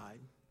genocide.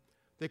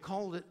 They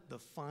called it the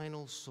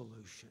final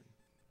solution.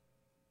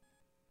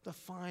 The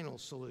final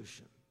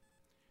solution.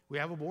 We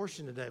have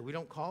abortion today. We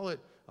don't call it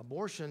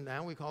abortion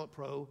now. We call it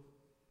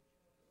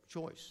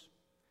pro-choice.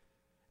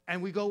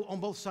 And we go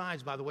on both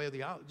sides, by the way, of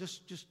the aisle.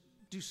 Just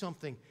do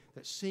something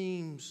that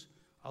seems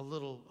a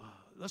little,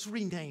 let's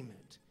rename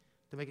it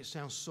to make it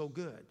sound so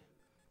good.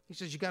 He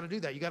says you got to do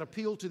that. You got to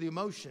appeal to the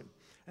emotion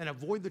and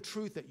avoid the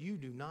truth that you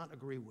do not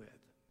agree with.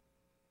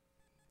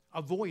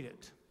 Avoid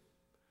it.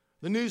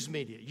 The news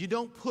media. You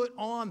don't put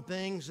on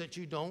things that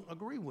you don't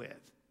agree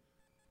with.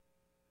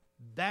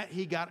 That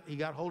he got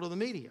hold of the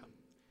media.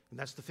 And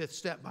that's the 5th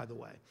step, by the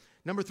way.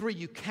 Number 3,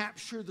 you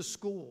capture the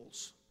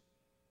schools.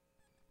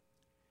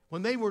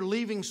 When they were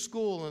leaving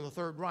school in the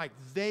Third Reich,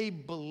 they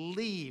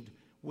believed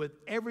with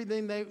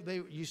everything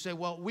you say,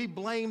 well, we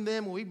blame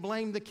them, we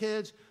blame the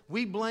kids,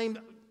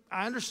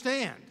 I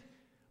understand.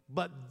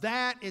 But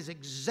that is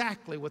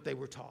exactly what they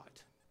were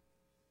taught.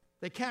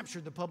 They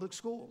captured the public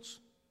schools.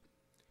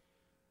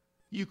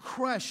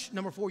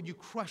 Number 4, you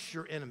crush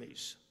your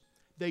enemies.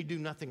 They do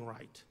nothing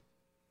right.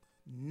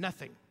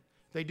 Nothing.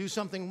 If they do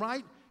something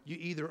right, you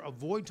either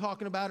avoid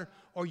talking about it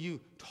or you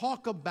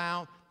talk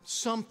about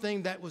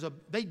something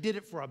they did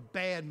it for a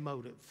bad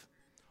motive.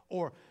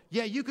 Or,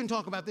 yeah, you can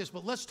talk about this,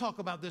 but let's talk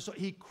about this.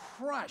 He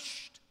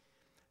crushed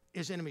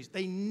his enemies.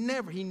 He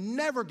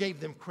never gave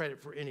them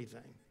credit for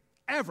anything,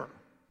 ever.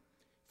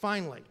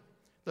 Finally,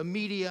 the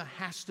media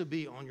has to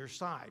be on your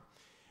side.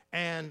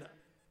 And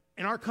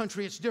in our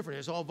country, it's different.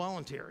 It's all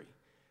voluntary.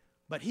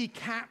 But he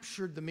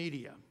captured the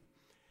media.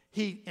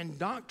 He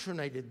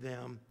indoctrinated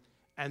them,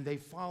 and they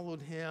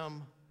followed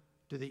him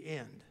to the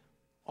end,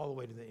 all the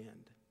way to the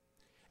end.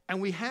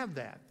 And we have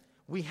that.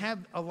 We have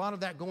a lot of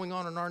that going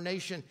on in our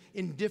nation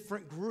in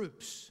different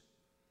groups.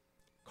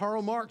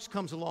 Karl Marx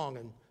comes along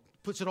and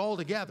puts it all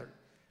together.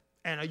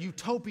 And a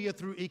utopia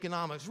through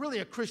economics, really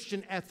a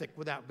Christian ethic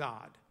without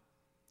God.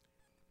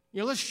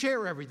 Let's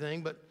share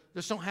everything, but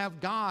just don't have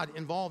God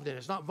involved in it.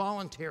 It's not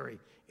voluntary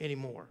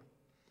anymore.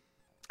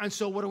 And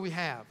so what do we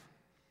have?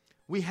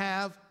 We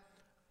have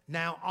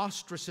now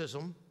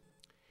ostracism,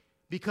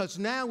 because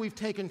now we've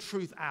taken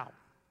truth out.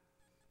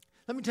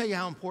 Let me tell you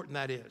how important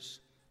that is.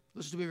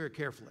 Listen to me very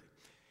carefully.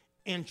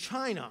 In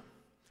China,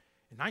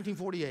 in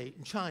 1948,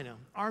 in China,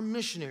 our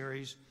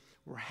missionaries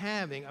were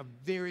having a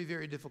very,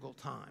 very difficult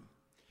time.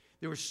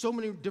 There were so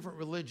many different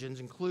religions,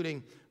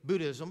 including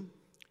Buddhism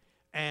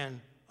and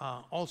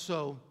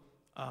also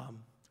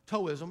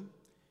Taoism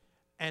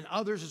and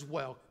others as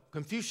well,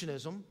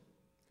 Confucianism.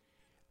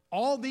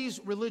 All these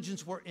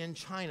religions were in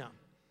China,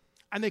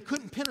 and they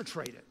couldn't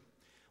penetrate it.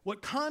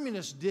 What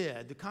communists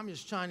did, the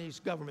communist Chinese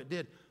government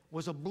did,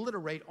 was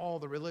obliterate all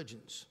the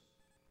religions.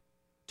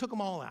 Took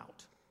them all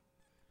out.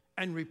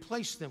 and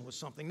replace them with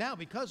something. Now,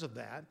 because of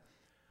that,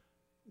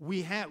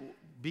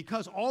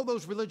 because all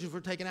those religions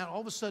were taken out,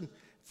 all of a sudden,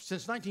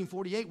 since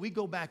 1948, we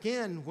go back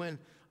in when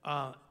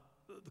the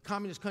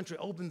communist country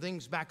opened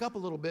things back up a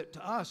little bit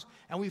to us,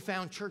 and we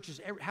found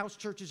churches, house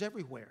churches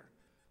everywhere.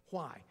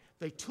 Why?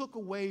 They took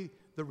away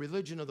the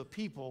religion of the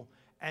people,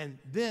 and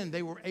then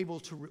we were able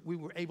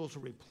to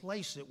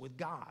replace it with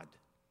God.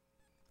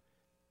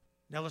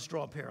 Now let's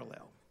draw a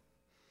parallel.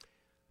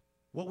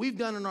 What we've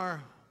done in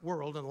our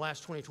world in the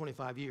last 20,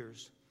 25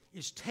 years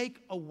is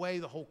take away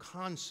the whole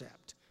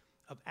concept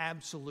of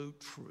absolute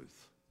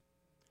truth.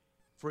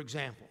 For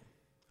example,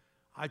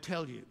 I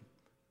tell you,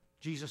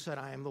 Jesus said,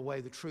 I am the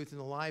way, the truth, and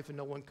the life, and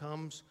no one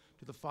comes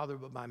to the Father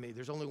but by me.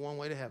 There's only one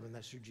way to heaven,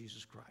 that's through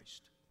Jesus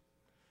Christ.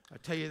 I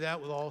tell you that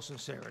with all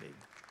sincerity.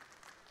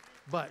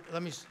 But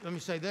let me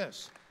say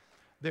this.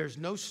 There's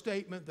no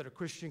statement that a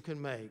Christian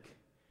can make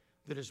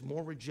that is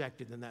more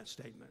rejected than that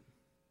statement.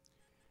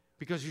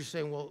 Because you're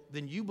saying, well,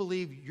 then you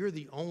believe you're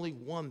the only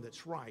one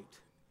that's right.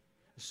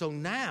 So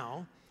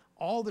now,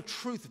 all the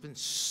truth has been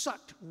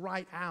sucked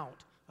right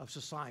out of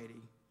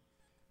society.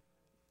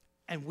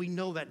 And we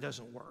know that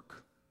doesn't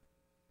work.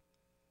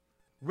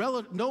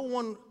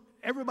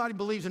 Everybody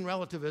believes in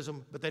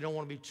relativism, but they don't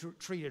want to be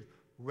treated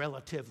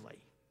relatively.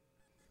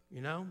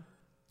 You know?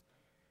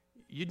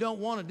 You don't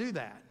want to do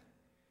that.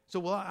 So,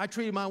 well, I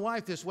treated my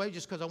wife this way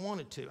just because I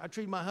wanted to. I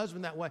treated my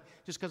husband that way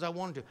just because I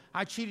wanted to.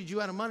 I cheated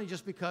you out of money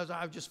just because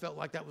I just felt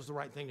like that was the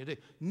right thing to do.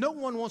 No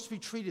one wants to be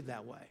treated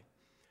that way.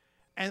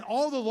 And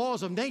all the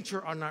laws of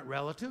nature are not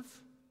relative.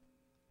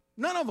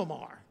 None of them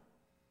are.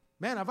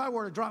 Man, if I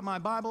were to drop my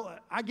Bible,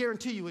 I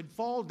guarantee you it'd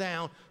fall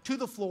down to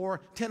the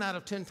floor 10 out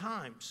of 10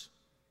 times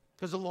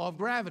because of the law of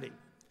gravity.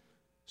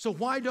 So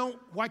why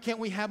can't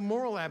we have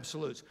moral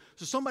absolutes?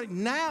 So somebody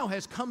now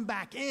has come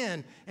back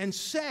in and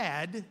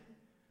said,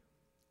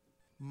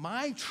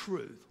 my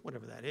truth,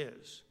 whatever that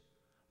is,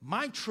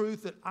 my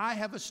truth that I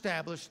have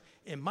established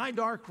in my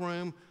dark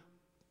room,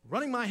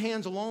 running my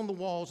hands along the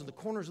walls and the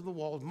corners of the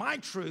walls, my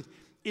truth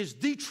is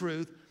the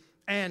truth,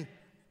 and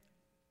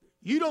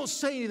you don't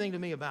say anything to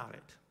me about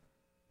it.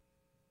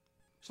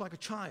 It's like a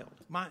child.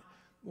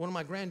 One of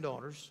my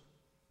granddaughters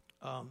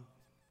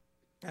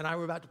and I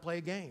were about to play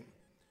a game.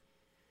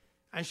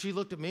 And she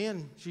looked at me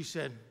and she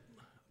said,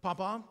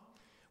 Papa,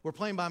 we're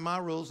playing by my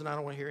rules and I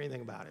don't want to hear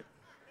anything about it.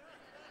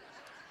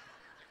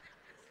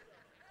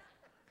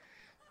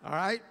 All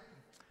right?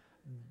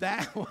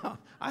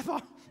 I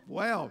thought,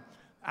 well,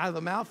 out of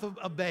the mouth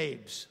of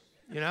babes,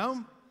 you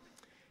know?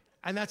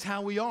 And that's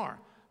how we are.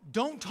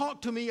 Don't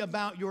talk to me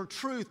about your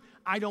truth.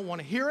 I don't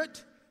want to hear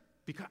it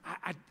because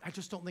I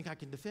just don't think I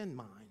can defend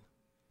mine.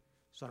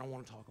 So I don't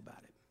want to talk about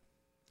it.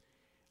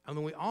 And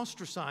then we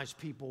ostracize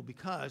people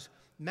because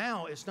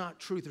now it's not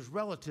truth is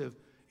relative.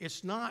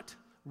 It's not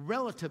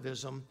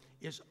relativism.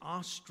 It's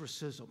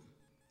ostracism.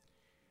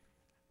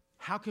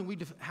 How can we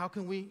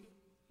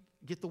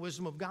get the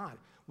wisdom of God?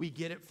 We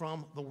get it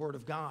from the Word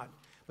of God.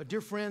 But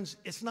dear friends,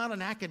 it's not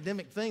an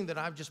academic thing that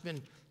I've just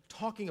been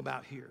talking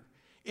about here.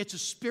 It's a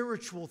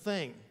spiritual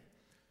thing.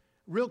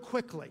 Real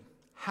quickly,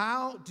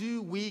 how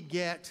do we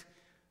get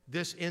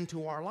this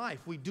into our life?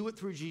 We do it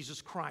through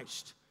Jesus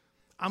Christ.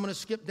 I'm going to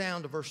skip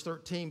down to verse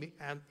 13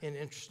 in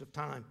interest of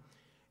time.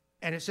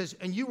 And it says,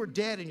 and you were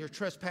dead in your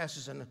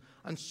trespasses and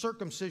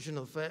uncircumcision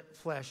of the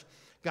flesh.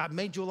 God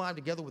made you alive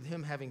together with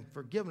him, having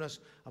forgiven us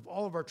of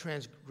all of our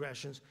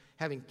transgressions,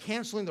 having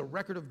canceling the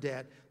record of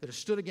debt that has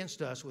stood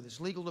against us with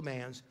its legal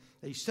demands,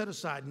 that he set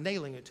aside,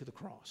 nailing it to the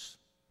cross.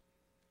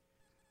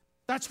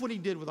 That's what he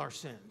did with our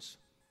sins.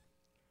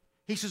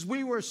 He says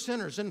we were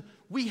sinners, and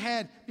we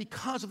had,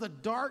 because of the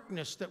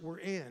darkness that we're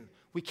in,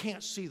 we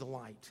can't see the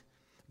light.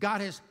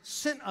 God has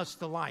sent us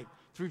the light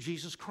through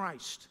Jesus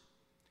Christ.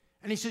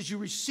 And he says you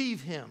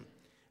receive him,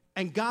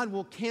 and God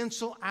will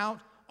cancel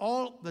out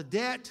all the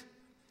debt.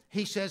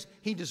 He says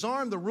he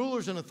disarmed the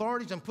rulers and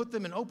authorities and put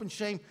them in open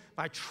shame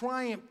by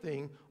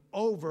triumphing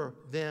over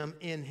them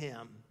in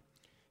him.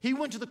 He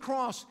went to the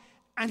cross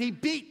and he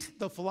beat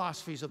the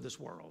philosophies of this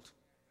world.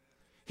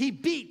 He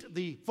beat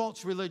the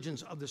false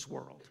religions of this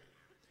world.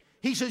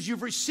 He says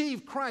you've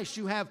received Christ.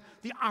 You have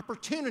the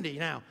opportunity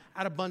now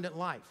at abundant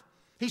life.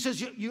 He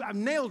says I've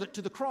nailed it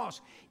to the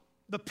cross.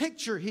 The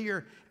picture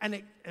here,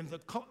 and the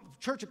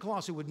church of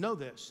Colossae would know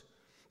this.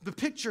 The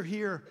picture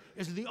here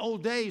is in the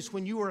old days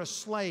when you were a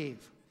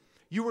slave.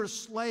 You were a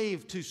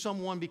slave to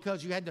someone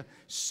because you had to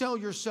sell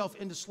yourself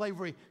into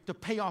slavery to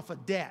pay off a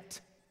debt.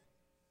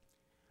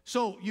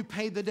 So you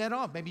paid the debt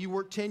off. Maybe you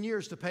worked 10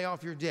 years to pay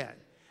off your debt.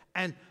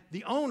 And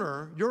the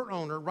owner, your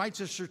owner, writes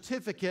a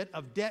certificate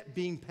of debt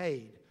being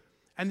paid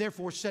and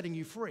therefore setting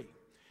you free.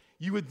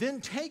 You would then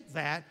take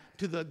that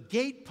to the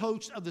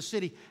gateposts of the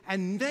city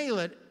and nail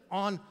it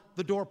on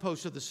the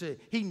doorposts of the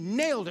city. He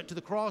nailed it to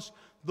the cross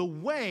the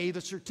way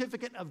the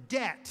certificate of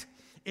debt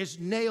is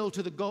nailed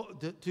to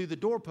the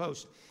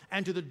doorpost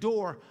and to the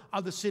door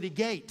of the city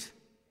gate.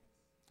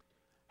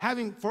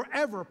 Having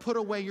forever put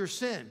away your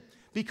sin.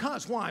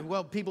 Because why?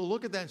 Well, people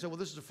look at that and say, well,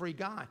 this is a free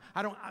guy.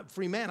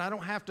 Free man. I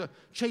don't have to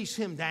chase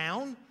him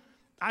down.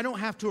 I don't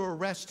have to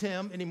arrest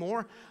him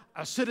anymore.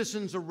 a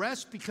citizen's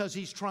arrest because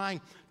he's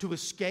trying to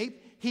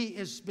escape. He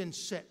has been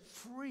set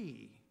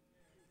free.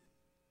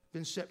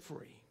 Been set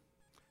free.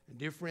 And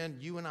dear friend,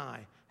 you and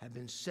I have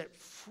been set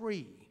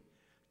free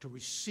to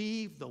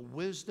receive the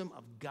wisdom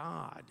of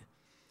God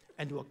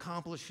and to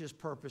accomplish His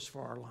purpose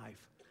for our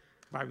life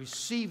by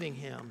receiving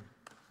Him.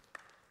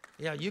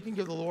 Yeah, you can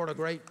give the Lord a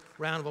great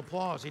round of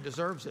applause. He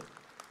deserves it.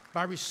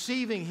 By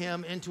receiving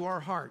Him into our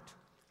heart.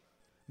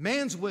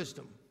 Man's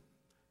wisdom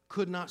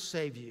could not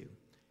save you.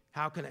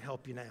 How can it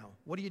help you now?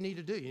 What do you need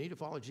to do? You need to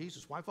follow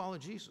Jesus. Why follow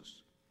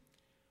Jesus?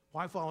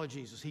 Why follow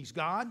Jesus? He's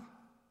God.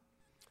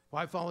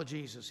 Why follow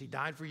Jesus? He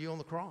died for you on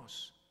the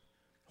cross.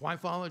 Why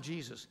follow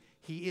Jesus?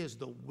 He is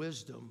the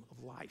wisdom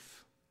of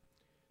life,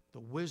 the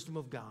wisdom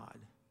of God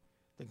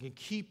that can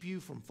keep you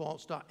from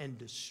false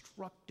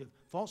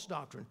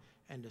doctrine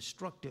and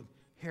destructive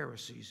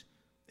heresies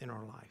in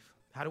our life.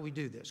 How do we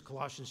do this?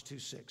 Colossians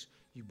 2:6.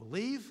 You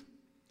believe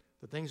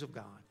the things of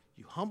God.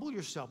 You humble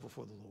yourself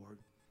before the Lord.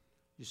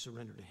 You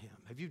surrender to Him.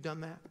 Have you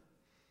done that?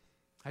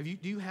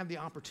 Do you have the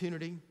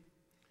opportunity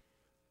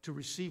to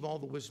receive all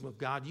the wisdom of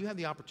God? Do you have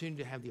the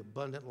opportunity to have the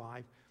abundant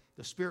life,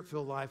 the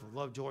Spirit-filled life of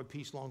love, joy,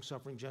 peace,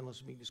 long-suffering,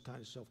 gentleness, meekness,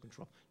 kindness,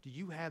 self-control? Do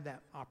you have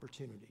that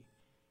opportunity?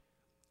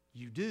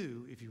 You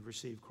do if you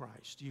receive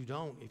Christ. You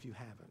don't if you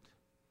haven't.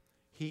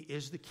 He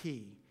is the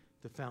key,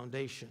 the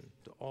foundation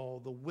to all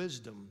the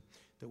wisdom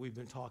that we've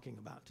been talking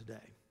about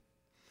today.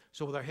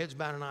 So with our heads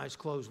bowed and eyes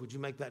closed, would you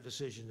make that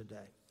decision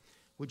today?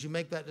 Would you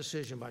make that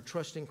decision by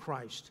trusting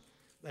Christ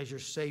as your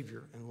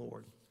Savior and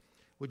Lord?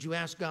 Would you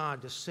ask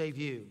God to save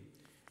you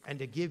and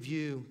to give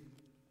you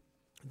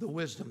the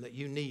wisdom that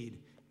you need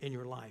in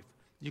your life?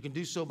 You can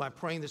do so by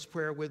praying this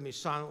prayer with me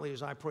silently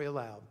as I pray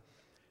aloud.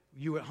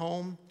 You at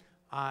home,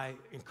 I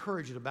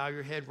encourage you to bow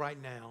your head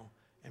right now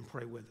and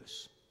pray with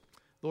us.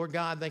 Lord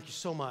God, thank you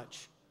so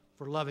much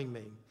for loving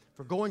me,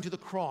 for going to the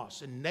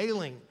cross and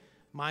nailing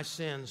my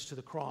sins to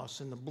the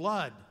cross and the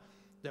blood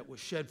that was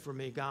shed for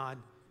me. God,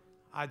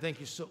 I thank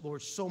you,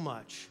 Lord, so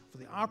much for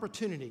the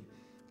opportunity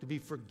to be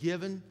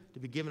forgiven, to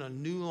be given a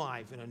new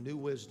life and a new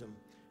wisdom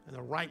and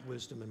the right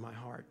wisdom in my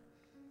heart.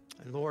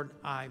 And Lord,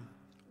 I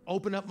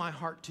open up my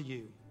heart to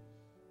you.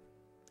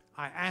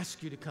 I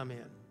ask you to come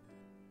in.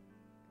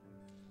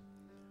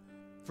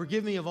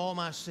 Forgive me of all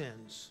my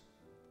sins.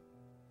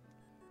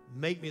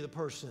 Make me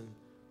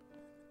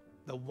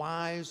the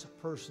wise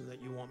person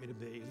that you want me to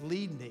be.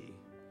 Lead me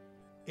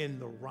in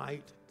the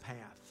right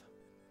path.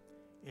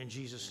 In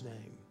Jesus'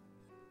 name,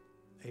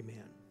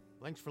 amen.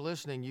 Thanks for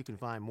listening. You can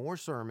find more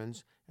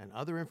sermons and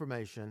other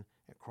information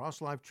at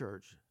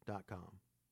crosslifechurch.com.